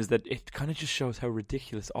Punch Man is that it kind of just shows how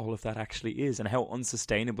ridiculous all of that actually is and how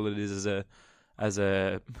unsustainable it is as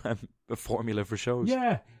a formula for shows.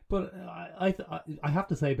 Yeah, but I have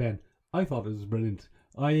to say, Ben, I thought it was brilliant.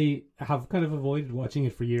 I have kind of avoided watching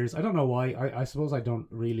it for years. I don't know why. I suppose I don't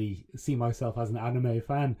really see myself as an anime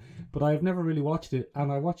fan, but I've never really watched it,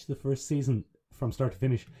 and I watched the first season from start to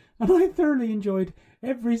finish, and I thoroughly enjoyed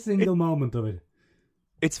every single moment of it.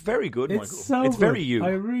 It's very good, Michael. It's so it's good. very you. I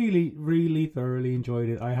really, really thoroughly enjoyed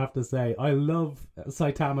it, I have to say. I love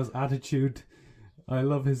Saitama's attitude. I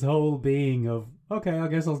love his whole being of, okay, I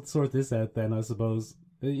guess I'll sort this out then, I suppose.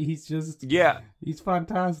 He's just... Yeah. He's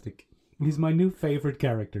fantastic. He's my new favourite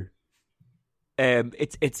character.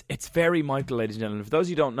 It's very Michael, ladies and gentlemen. For those of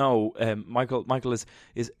you who don't know, Michael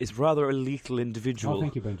is rather a lethal individual. Oh,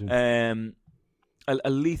 thank you, Benjamin. A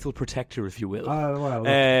lethal protector, if you will. Well,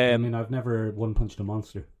 I mean, I've never one-punched a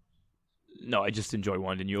monster. No, I just enjoy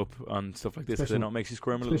winding you up on stuff like this because I know it makes you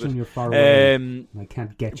squirm a little bit. Especially when you're far away, and I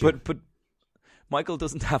can't get you. But Michael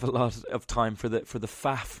doesn't have a lot of time for the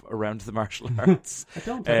faff around the martial arts. I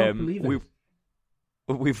don't believe it.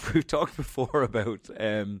 We've talked before about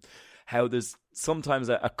how there's sometimes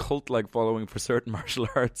a cult-like following for certain martial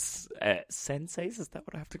arts senseis. Is that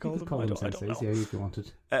what I have to call them? Call them senseis, I don't know. yeah, if you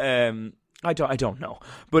wanted. I don't know,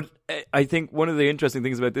 but I think one of the interesting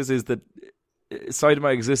things about this is that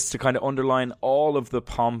Saitama exists to kind of underline all of the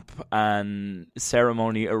pomp and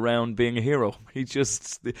ceremony around being a hero. He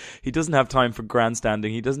doesn't have time for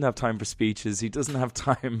grandstanding. He doesn't have time for speeches. He doesn't have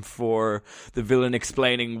time for the villain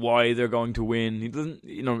explaining why they're going to win. He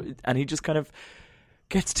doesn't, and he just kind of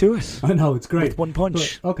gets to it. I know, it's great. With one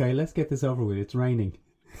punch. But, okay, let's get this over with. It's raining.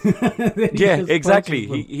 Yeah,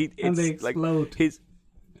 exactly. And they it's like explode.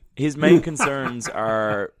 his main concerns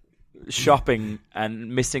are shopping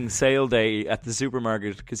and missing sale day at the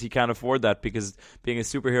supermarket because he can't afford that because being a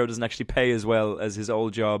superhero doesn't actually pay as well as his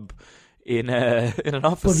old job in an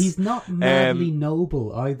office. But he's not madly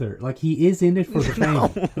noble either. Like, he is in it for the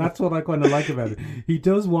fame. That's what I kind of like about it. He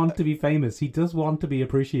does want to be famous. He does want to be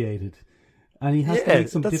appreciated. And he has to make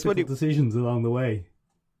some difficult decisions along the way.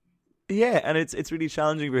 Yeah, and it's really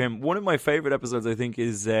challenging for him. One of my favorite episodes, I think,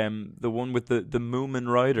 is the one with the Moomin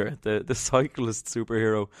Rider, the cyclist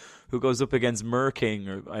superhero who goes up against Merking,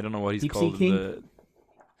 or I don't know what he's Deep called. Sea King?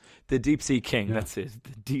 The Deep Sea King, Yeah. that's it.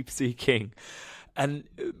 The Deep Sea King. And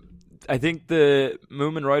I think the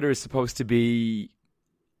Moomin Rider is supposed to be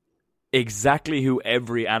exactly who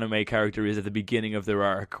every anime character is at the beginning of their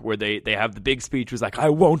arc, where they have the big speech was like, I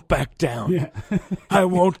won't back down. Yeah. I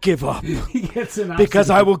won't give up. He gets an because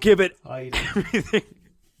I will give it hide. everything.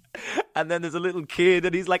 And then there's a little kid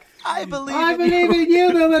and he's like, I believe in you,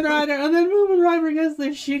 Moomin Rider. And then Moomin Rider gets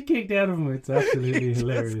the shit kicked out of him. It's absolutely he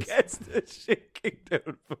hilarious. just gets the shit kicked out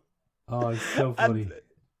of him. Oh, it's so funny. And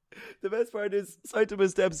the best part is Saitama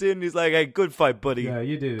steps in and he's like, hey, good fight, buddy. Yeah,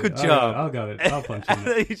 you did it. Good job. I got it. I'll punch And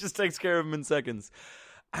you. then he just takes care of him in seconds.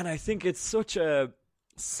 And I think it's such a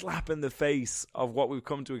slap in the face of what we've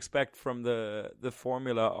come to expect from the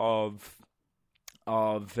formula of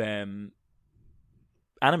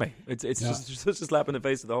anime. It's just such a slap in the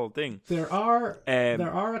face of the whole thing. There are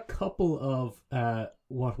a couple of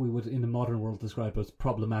what we would in the modern world describe as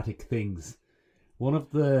problematic things. One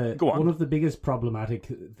of the biggest problematic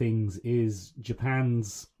things is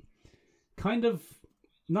Japan's kind of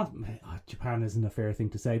Japan isn't a fair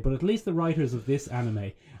thing to say, but at least the writers of this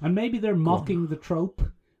anime, and maybe they're mocking the trope,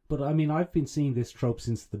 but I mean I've been seeing this trope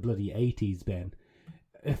since the bloody 80s, Ben.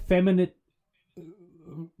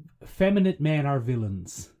 Effeminate men are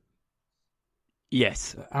villains.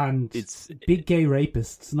 Yes. And it's big gay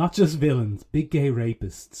rapists, not just villains, big gay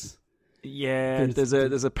rapists. Yeah,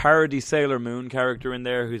 there's a parody Sailor Moon character in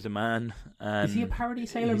there who's a man. And is he a parody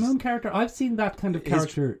Sailor Moon character? I've seen that kind of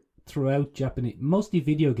character throughout Japanese, mostly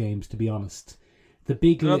video games, to be honest. The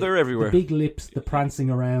big they're everywhere. The big lips, the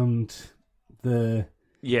prancing around, the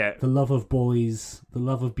love of boys, the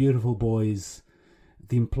love of beautiful boys,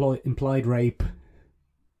 the implied rape.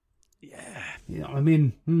 Yeah, I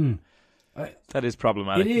mean, that is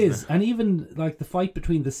problematic. It is, and even like the fight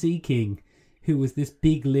between the Sea King, who was this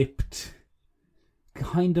big-lipped,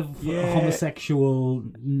 kind of homosexual,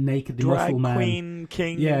 naked drag muscle man, queen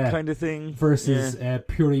king kind of thing, versus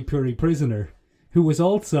Puri Prisoner, who was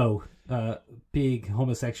also big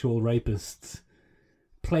homosexual rapist,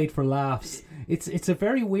 played for laughs. It's a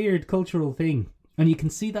very weird cultural thing. And you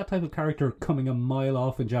can see that type of character coming a mile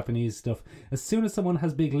off in Japanese stuff. As soon as someone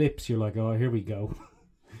has big lips, you're like, oh, here we go.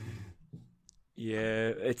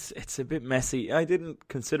 Yeah, it's a bit messy. I didn't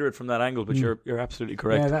consider it from that angle, but you're absolutely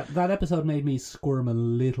correct. Yeah, that episode made me squirm a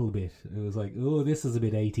little bit. It was like, oh, this is a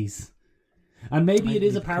bit 80s. And maybe it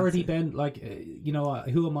is a parody, Ben. Like,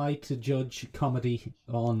 who am I to judge comedy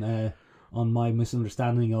on my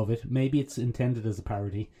misunderstanding of it? Maybe it's intended as a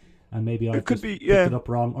parody, and maybe I picked it up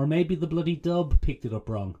wrong, or maybe the bloody dub picked it up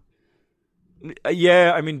wrong.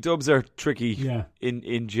 Yeah, I mean, dubs are tricky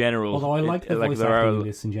in general. Although I like the voice acting in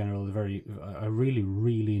this in general. I really,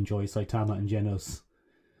 really enjoy Saitama and Genos.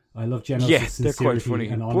 I love Genos' sincerity. They're quite funny.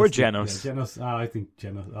 And poor Genos. Yeah, Genos. I think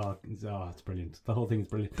Genos. It's brilliant. The whole thing is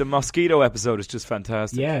brilliant. The mosquito episode is just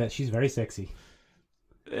fantastic. Yeah, she's very sexy.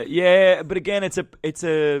 But again, it's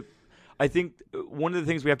a. I think one of the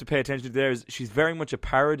things we have to pay attention to there is she's very much a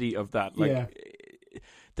parody of that.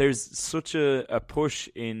 There's such a push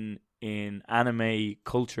in anime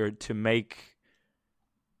culture to make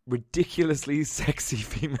ridiculously sexy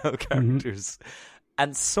female characters.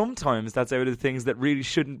 And sometimes that's out of things that really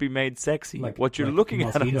shouldn't be made sexy. Like- what you're like looking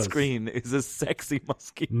at on mosquitoes. screen is a sexy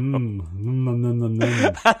mosquito.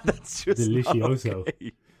 That's just Delicioso. not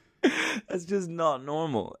okay. That's just not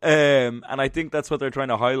normal. And I think that's what they're trying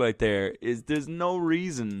to highlight there, is there's no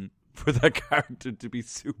reason for that character to be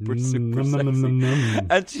super sexy.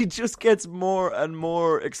 And she just gets more and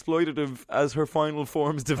more exploitative as her final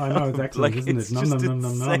forms I develop. know, it's excellent, isn't it's it? just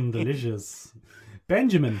insane. Delicious.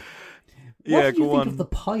 Benjamin, what Yeah, did you go think on. of the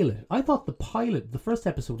pilot? I thought the first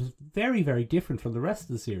episode was very, very different from the rest of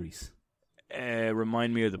the series.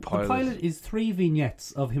 Remind me of the pilot. The pilot is 3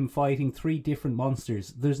 vignettes of him fighting 3 different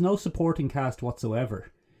monsters. There's no supporting cast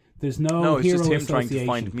whatsoever. There's no it's hero just him trying to association.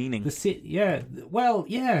 find meaning.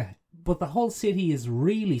 But the whole city is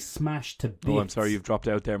really smashed to bits. Oh, I'm sorry, you've dropped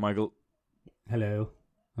out there, Michael. Hello,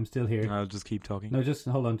 I'm still here. I'll just keep talking. No, just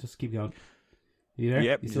hold on, just keep going. You there?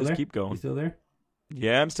 Yep, you still just there? keep going. You still there?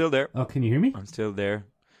 Yeah, I'm still there. Oh, can you hear me? I'm still there.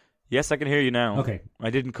 Yes, I can hear you now. Okay. I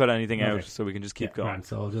didn't cut anything Okay. out, so we can just keep going. Right,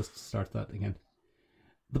 so I'll just start that again.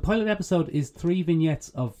 The pilot episode is 3 vignettes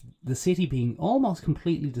of the city being almost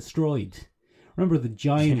completely destroyed. Remember the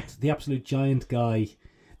giant, the absolute giant guy.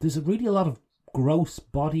 There's really a lot of gross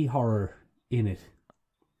body horror in it.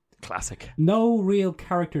 Classic. No real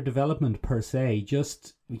character development per se,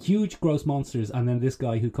 just huge gross monsters and then this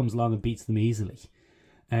guy who comes along and beats them easily.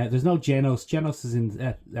 There's no Genos. Genos is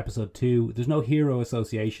in episode 2. There's no hero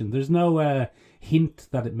association. There's no hint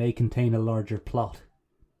that it may contain a larger plot.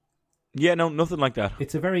 Yeah, no, nothing like that.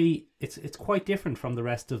 It's it's quite different from the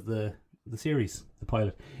rest of the series, the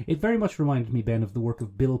pilot. It very much reminded me, Ben, of the work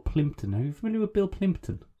of Bill Plimpton. Are you familiar with Bill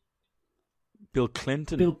Plimpton? Bill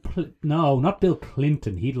Clinton? No, not Bill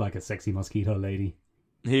Clinton. He'd like a sexy mosquito lady.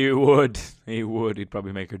 He would. He'd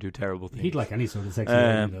probably make her do terrible things. He'd like any sort of sexy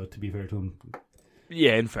lady, though, to be fair to him.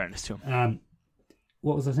 Yeah, in fairness to him.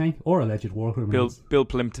 What was I saying? Or alleged war criminals. Bill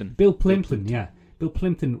Plimpton. Bill Plimpton, yeah. Bill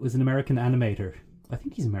Plimpton was an American animator. I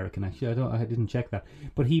think he's American, actually. I didn't check that.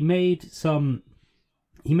 But he made some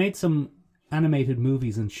animated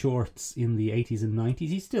movies and shorts in the 80s and 90s.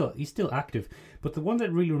 He's still active. But the one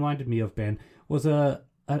that really reminded me of, Ben, was a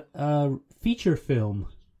feature film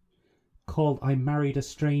called I Married a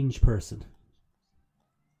Strange Person.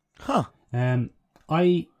 Huh.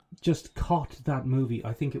 I just caught that movie.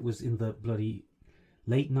 I think it was in the bloody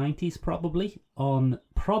late 90s, probably, on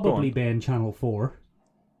Ben Channel 4.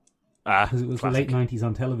 Because it was classic. the late 90s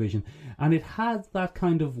on television. And it had that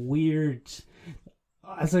kind of weird...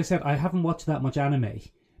 As I said, I haven't watched that much anime,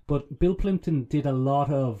 but Bill Plimpton did a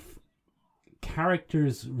lot of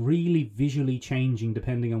characters really visually changing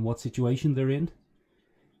depending on what situation they're in.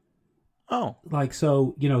 Oh. Like,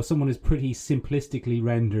 so, someone is pretty simplistically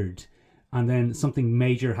rendered, and then something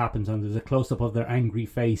major happens and there's a close-up of their angry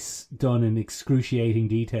face done in excruciating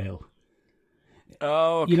detail.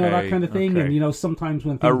 Oh, okay. That kind of thing. Okay. And, sometimes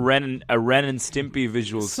when A Ren and Stimpy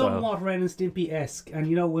visual somewhat style. Ren and Stimpy-esque.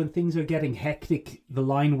 And, when things are getting hectic, the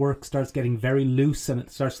line work starts getting very loose and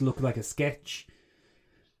it starts to look like a sketch.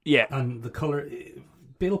 Yeah. And the colour...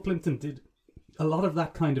 Bill Plimpton did a lot of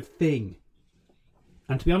that kind of thing.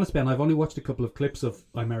 And to be honest, Ben, I've only watched a couple of clips of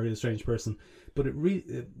I Married a Strange Person, but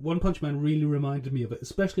One Punch Man really reminded me of it,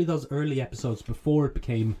 especially those early episodes before it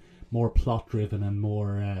became more plot-driven and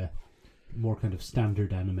more kind of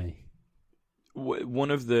standard anime.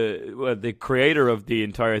 One of the creator of the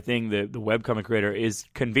entire thing, the webcomic creator, is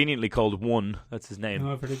conveniently called One. That's his name.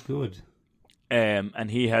 Oh, very good.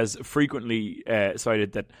 And he has frequently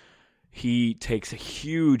cited that he takes a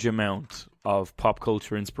huge amount of pop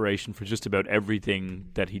culture inspiration for just about everything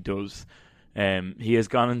that he does. He has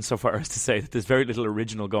gone so far as to say that there's very little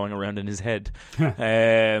original going around in his head, which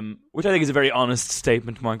I think is a very honest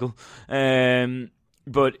statement, Michael.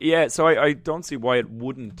 But yeah, so I don't see why it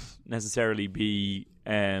wouldn't necessarily be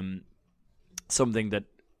something that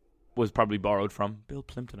was probably borrowed from Bill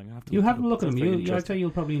Plimpton. I'm gonna have to. You haven't looked at Sounds him. very I'd say you'll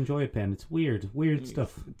probably enjoy it, Ben. It's weird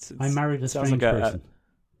stuff. It's I Married a sounds Strange like Person.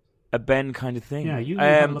 a Ben kind of thing. Yeah, you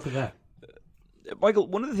have a look at that. Michael,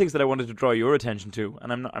 one of the things that I wanted to draw your attention to,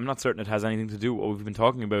 and I'm not certain it has anything to do with what we've been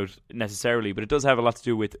talking about necessarily, but it does have a lot to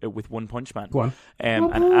do with One Punch Man. Go on.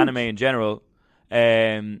 And anime in general.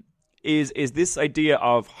 Is this idea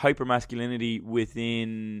of hypermasculinity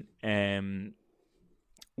within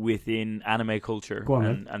anime culture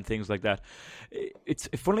and things like that. It's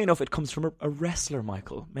funnily enough, it comes from a wrestler,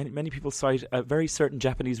 Michael. Many people cite a very certain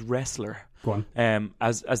Japanese wrestler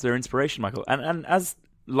as their inspiration, Michael. And as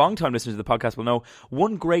long-time listeners of the podcast will know,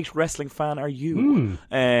 one great wrestling fan are you.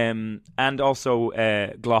 And also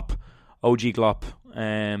Glop, OG Glop,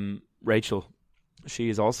 Rachel. She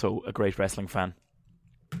is also a great wrestling fan.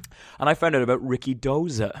 And I found out about Ricky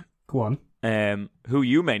Doza, Go on. who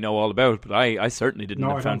you may know all about, but I certainly didn't.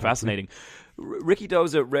 No, I I found don't. fascinating. Ricky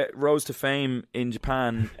Doza rose to fame in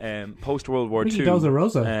Japan post World War II. Ricky Doza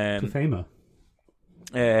Rosa to Fama.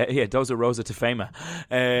 Doza Rosa to fame.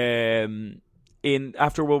 In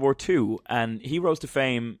after World War II, and he rose to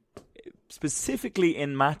fame specifically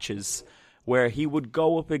in matches where he would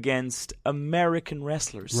go up against American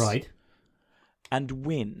wrestlers, Right. and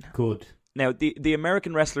win. Good. Now, the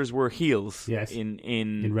American wrestlers were heels Yes.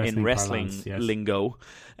 in wrestling wrestling parlance, yes. lingo,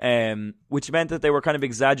 which meant that they were kind of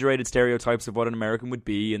exaggerated stereotypes of what an American would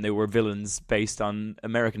be, and they were villains based on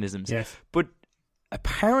Americanisms. Yes. But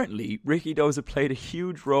apparently, Ricky Doza played a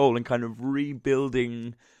huge role in kind of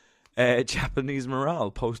rebuilding Japanese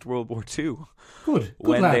morale post World War II. Good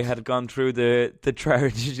When lad. they had gone through the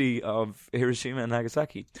tragedy of Hiroshima and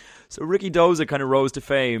Nagasaki. So Ricky Doza kind of rose to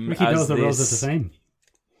fame Ricky as Doza this... Rosa to Fame.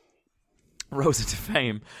 rose to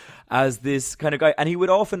fame as this kind of guy, and he would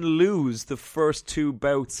often lose the first two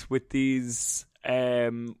bouts with these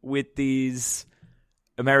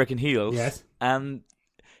American heels. Yes. And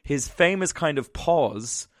his famous kind of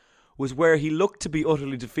pause was where he looked to be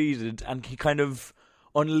utterly defeated, and he kind of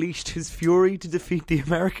unleashed his fury to defeat the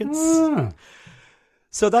Americans. Ah.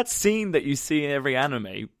 So that scene that you see in every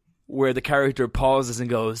anime, where the character pauses and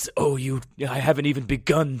goes, "Oh, I haven't even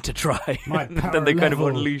begun to try," My and then they power kind of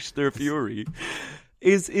level. unleash their fury,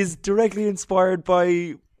 is directly inspired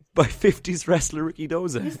by 50s wrestler Ricky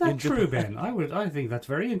Doza. Is that in true, Japan. Ben? I think that's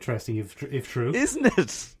very interesting if true. Isn't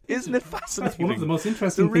it? Isn't it fascinating? That's one of the most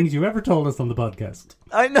interesting The things you ever told us on the podcast.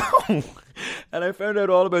 I know. And I found out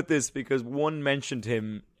all about this because one mentioned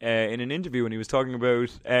him in an interview when he was talking about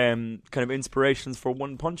kind of inspirations for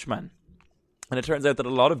One Punch Man. And it turns out that a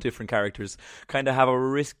lot of different characters kind of have a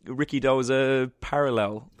Ricky Doza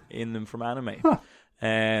parallel in them from anime. Huh.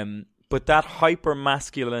 But that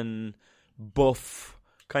hyper-masculine, buff,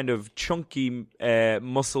 kind of chunky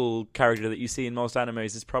muscle character that you see in most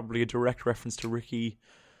animes is probably a direct reference to Ricky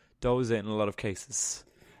Doza in a lot of cases.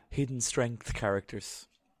 Hidden strength characters.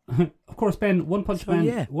 Of course, Ben. One Punch So, Man.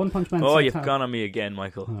 yeah. One Punch Man. Oh, said you've how- gone on me again,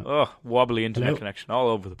 Michael. Oh, wobbly internet Hello? connection all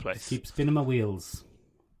over the place. Keep spinning my wheels.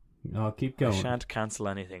 I'll keep I going. shan't cancel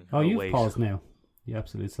anything. Oh, I'll you've wait. paused now. You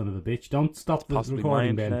absolute son of a bitch. Don't stop the Possibly my recording,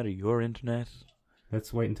 internet Ben. or your internet.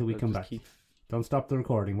 Let's wait until we I'll come just back. keep- Don't stop the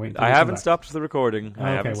recording. Wait. Until I we come haven't back. stopped the recording. Okay, I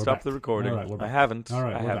haven't we're stopped back. the recording. All right, we're I back. haven't. All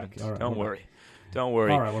right, I we're haven't. back. All right, Don't we're worry. back. Don't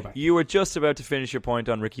worry. All right, we're back. You were just about to finish your point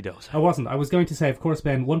on Ricky Doza. I wasn't. I was going to say, of course,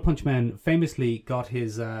 Ben. One Punch Man famously got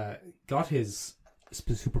his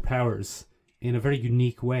superpowers in a very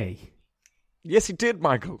unique way. Yes, he did,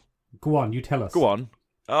 Michael. Go on, you tell us. Go on.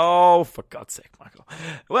 Oh, for God's sake, Michael.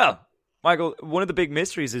 Well, Michael, one of the big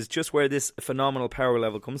mysteries is just where this phenomenal power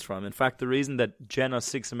level comes from. In fact, the reason that Genos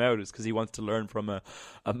seeks him out is because he wants to learn from a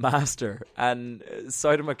master. And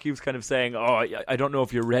Saitama keeps kind of saying, "Oh, I don't know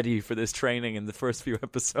if you're ready for this training," in the first few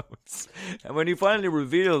episodes. And when he finally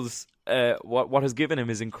reveals what has given him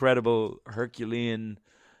his incredible Herculean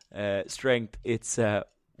strength, it's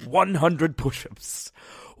 100 push-ups,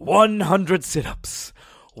 100 sit-ups,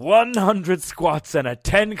 100 squats, and a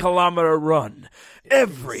 10-kilometer run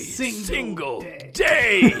every single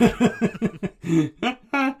day.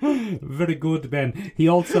 Very good, Ben. He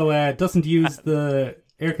also doesn't use the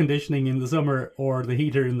air conditioning in the summer or the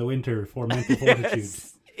heater in the winter for mental fortitude.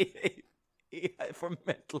 Yes. For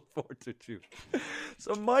mental fortitude.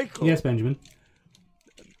 So, Michael, Yes, Benjamin.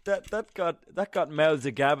 that got mouths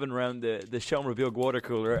a gabbing around the Schaumburg water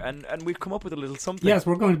cooler, and we've come up with a little something. Yes,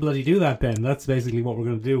 we're going to bloody do that, Ben. That's basically what we're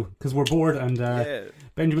going to do because we're bored. And Yeah.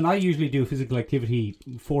 Benjamin, I usually do physical activity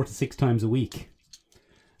 4 to 6 times a week.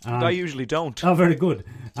 And- I usually don't. Oh, very good.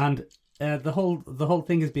 And the whole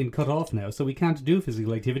thing has been cut off now, so we can't do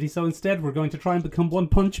physical activity. So instead, we're going to try and become One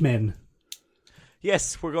Punch Men.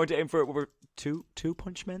 Yes, we're going to aim for two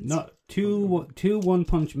punch men. No, two One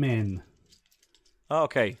Punch Men. Oh,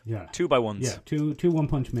 okay. Yeah. 2x1s. Yeah, two One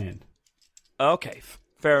Punch Men. Okay,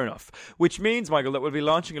 fair enough. Which means, Michael, that we'll be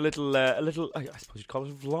launching a little. I suppose you'd call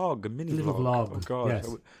it a vlog, a mini Little vlog, Oh God, yes.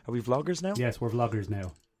 are we vloggers now? Yes, we're vloggers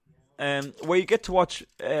now. Where you get to watch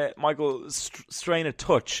Michael strain a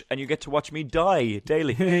touch, and you get to watch me die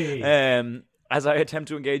daily. Hey. As I attempt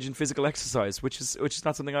to engage in physical exercise, which is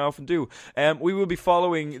not something I often do. We will be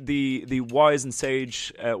following the wise and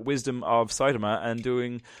sage wisdom of Saitama and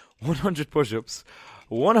doing 100 push-ups,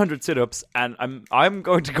 100 sit-ups, and I'm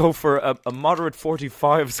going to go for a moderate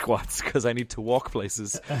 45 squats because I need to walk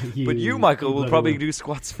places. But you, Michael, will probably do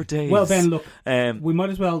squats for days. Well, Ben, look, we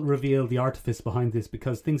might as well reveal the artifice behind this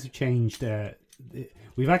because things have changed.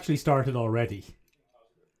 We've actually started already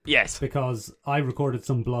yes. because I recorded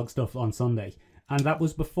some blog stuff on Sunday, And that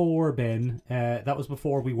was before, Ben, that was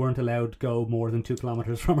before we weren't allowed to go more than 2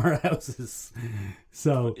 kilometres from our houses.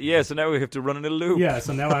 So so now we have to run in a loop. yeah,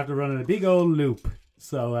 so now I have to run in a big old loop.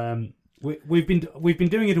 So we've been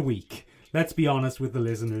doing it a week. Let's be honest with the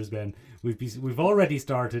listeners, Ben. We've already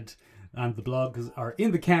started, and the blogs are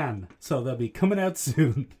in the can, so they'll be coming out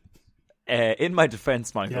soon. In my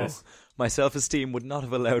defence, Michael, Yes. my self-esteem would not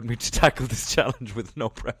have allowed me to tackle this challenge with no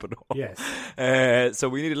prep at all. Yes. So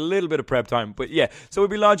we needed a little bit of prep time. But yeah, so we'll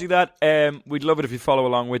be launching that. We'd love it if you follow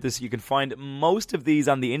along with us. You can find most of these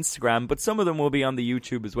on the Instagram, but some of them will be on the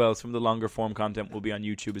YouTube as well. Some of the longer form content will be on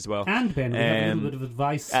YouTube as well. And Ben, we have a little bit of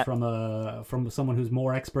advice from someone who's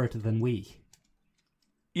more expert than we.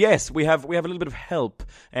 Yes, we have a little bit of help.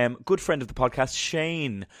 Good friend of the podcast,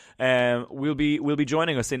 Shane, will be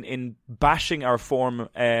joining us in bashing our form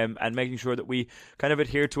and making sure that we kind of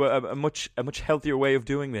adhere to a much healthier way of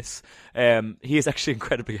doing this. He is actually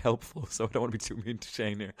incredibly helpful, so I don't want to be too mean to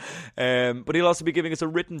Shane here. But he'll also be giving us a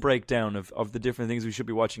written breakdown of the different things we should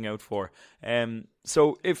be watching out for.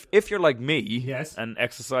 So if you're like me, yes, and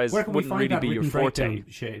exercise where can wouldn't we find really be your forte.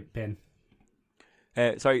 Ben?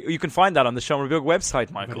 Sorry, you can find that on the Sean Rebeag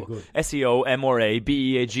website, Michael.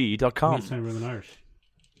 SEOMORABEAG.com. It sound in Irish.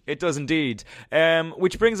 It does indeed.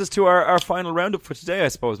 Which brings us to our final roundup for today, I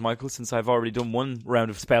suppose, Michael, since I've already done one round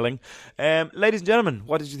of spelling. Ladies and gentlemen,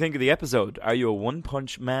 what did you think of the episode? Are you a One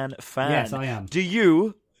Punch Man fan? Yes, I am. Do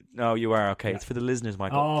you... No, you are. Okay, yeah. It's for the listeners,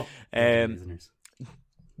 Michael. Oh, the listeners.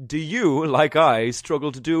 Do you, like I,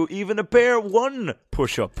 struggle to do even a bare one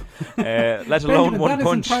push-up, let alone one punch? That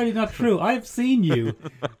is entirely not true. I've seen you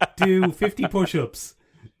do 50 push-ups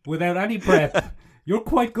without any prep. You're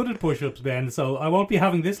quite good at push-ups, Ben, so I won't be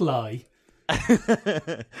having this lie.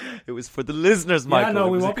 It was for the listeners, Michael. Yeah, no,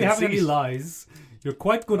 we won't be having any lies. You're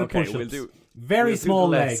quite good at push-ups. Very small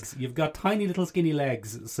legs. You've got tiny little skinny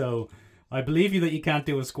legs, so I believe you that you can't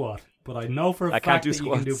do a squat. But I know for a fact that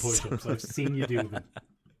you can do push-ups. I've seen you do them.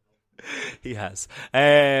 He has.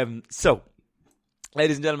 So,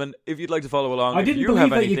 ladies and gentlemen, if you'd like to follow along, I didn't believe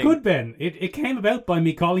that you could, Ben. It came about by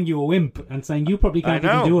me calling you a wimp and saying you probably can't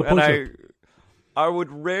even do a push-up. I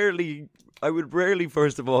would rarely,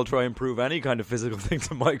 first of all, try and prove any kind of physical thing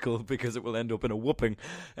to Michael because it will end up in a whooping.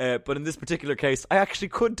 But in this particular case, I actually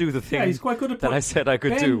could do the thing he's quite good at that I said I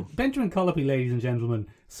could do. Benjamin Colopy, ladies and gentlemen,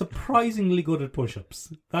 surprisingly good at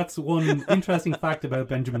push-ups. That's one interesting fact about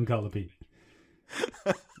Benjamin Colopy.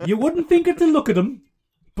 You wouldn't think it to look at him,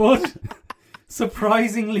 but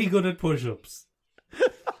surprisingly good at push-ups.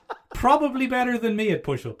 Probably better than me at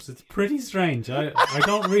push-ups. It's pretty strange. I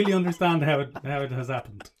don't really understand how it has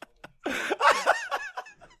happened.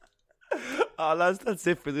 Oh, lads, that's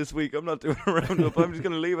it for this week. I'm not doing a roundup. I'm just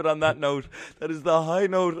going to leave it on that note. That is the high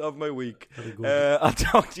note of my week. I'll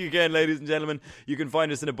talk to you again, ladies and gentlemen. You can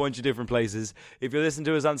find us in a bunch of different places. If you listen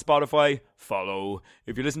to us on Spotify, follow.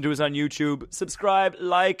 If you listen to us on YouTube, subscribe,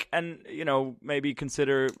 like, and, maybe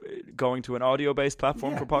consider going to an audio-based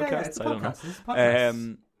platform for podcasts. I don't know.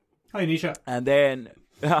 Hi, Nisha. And then...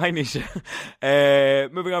 Hi, Nisha.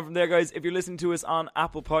 Moving on from there, guys. If you're listening to us on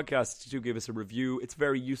Apple Podcasts, do give us a review. It's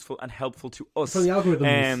very useful and helpful to us. For the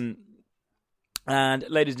algorithms. And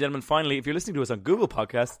ladies and gentlemen, finally, if you're listening to us on Google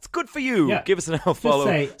Podcasts, it's good for you. Yeah. Give us a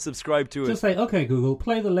follow, subscribe to it. Just say, okay, Google,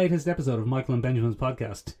 play the latest episode of Michael and Benjamin's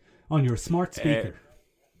podcast on your smart speaker.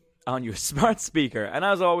 On your smart speaker. And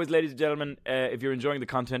as always, ladies and gentlemen, if you're enjoying the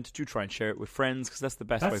content, do try and share it with friends, because that's the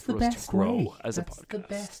best way for us to grow as a podcast.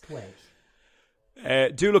 That's the best way.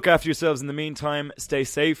 Do look after yourselves in the meantime. Stay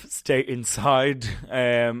safe, stay inside,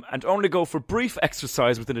 and only go for brief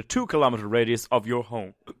exercise within a 2-kilometre radius of your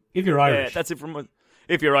home. If you're Irish. That's it from...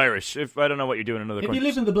 If you're Irish. If I don't know what you do in another country. If you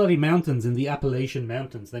live in the bloody mountains, in the Appalachian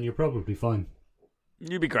Mountains, then you're probably fine.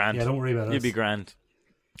 You'd be grand. Yeah, don't worry about us. You'd be grand.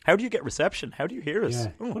 How do you get reception? How do you hear us?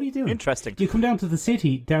 Yeah. What are you doing? Interesting. Do you come down to the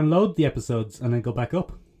city, download the episodes, and then go back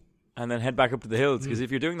up? And then head back up to the hills, because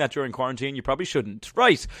if you're doing that during quarantine, you probably shouldn't.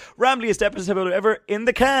 Right. Rambliest episode ever in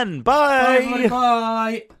the can. Bye.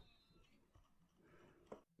 Bye.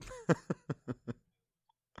 Bye.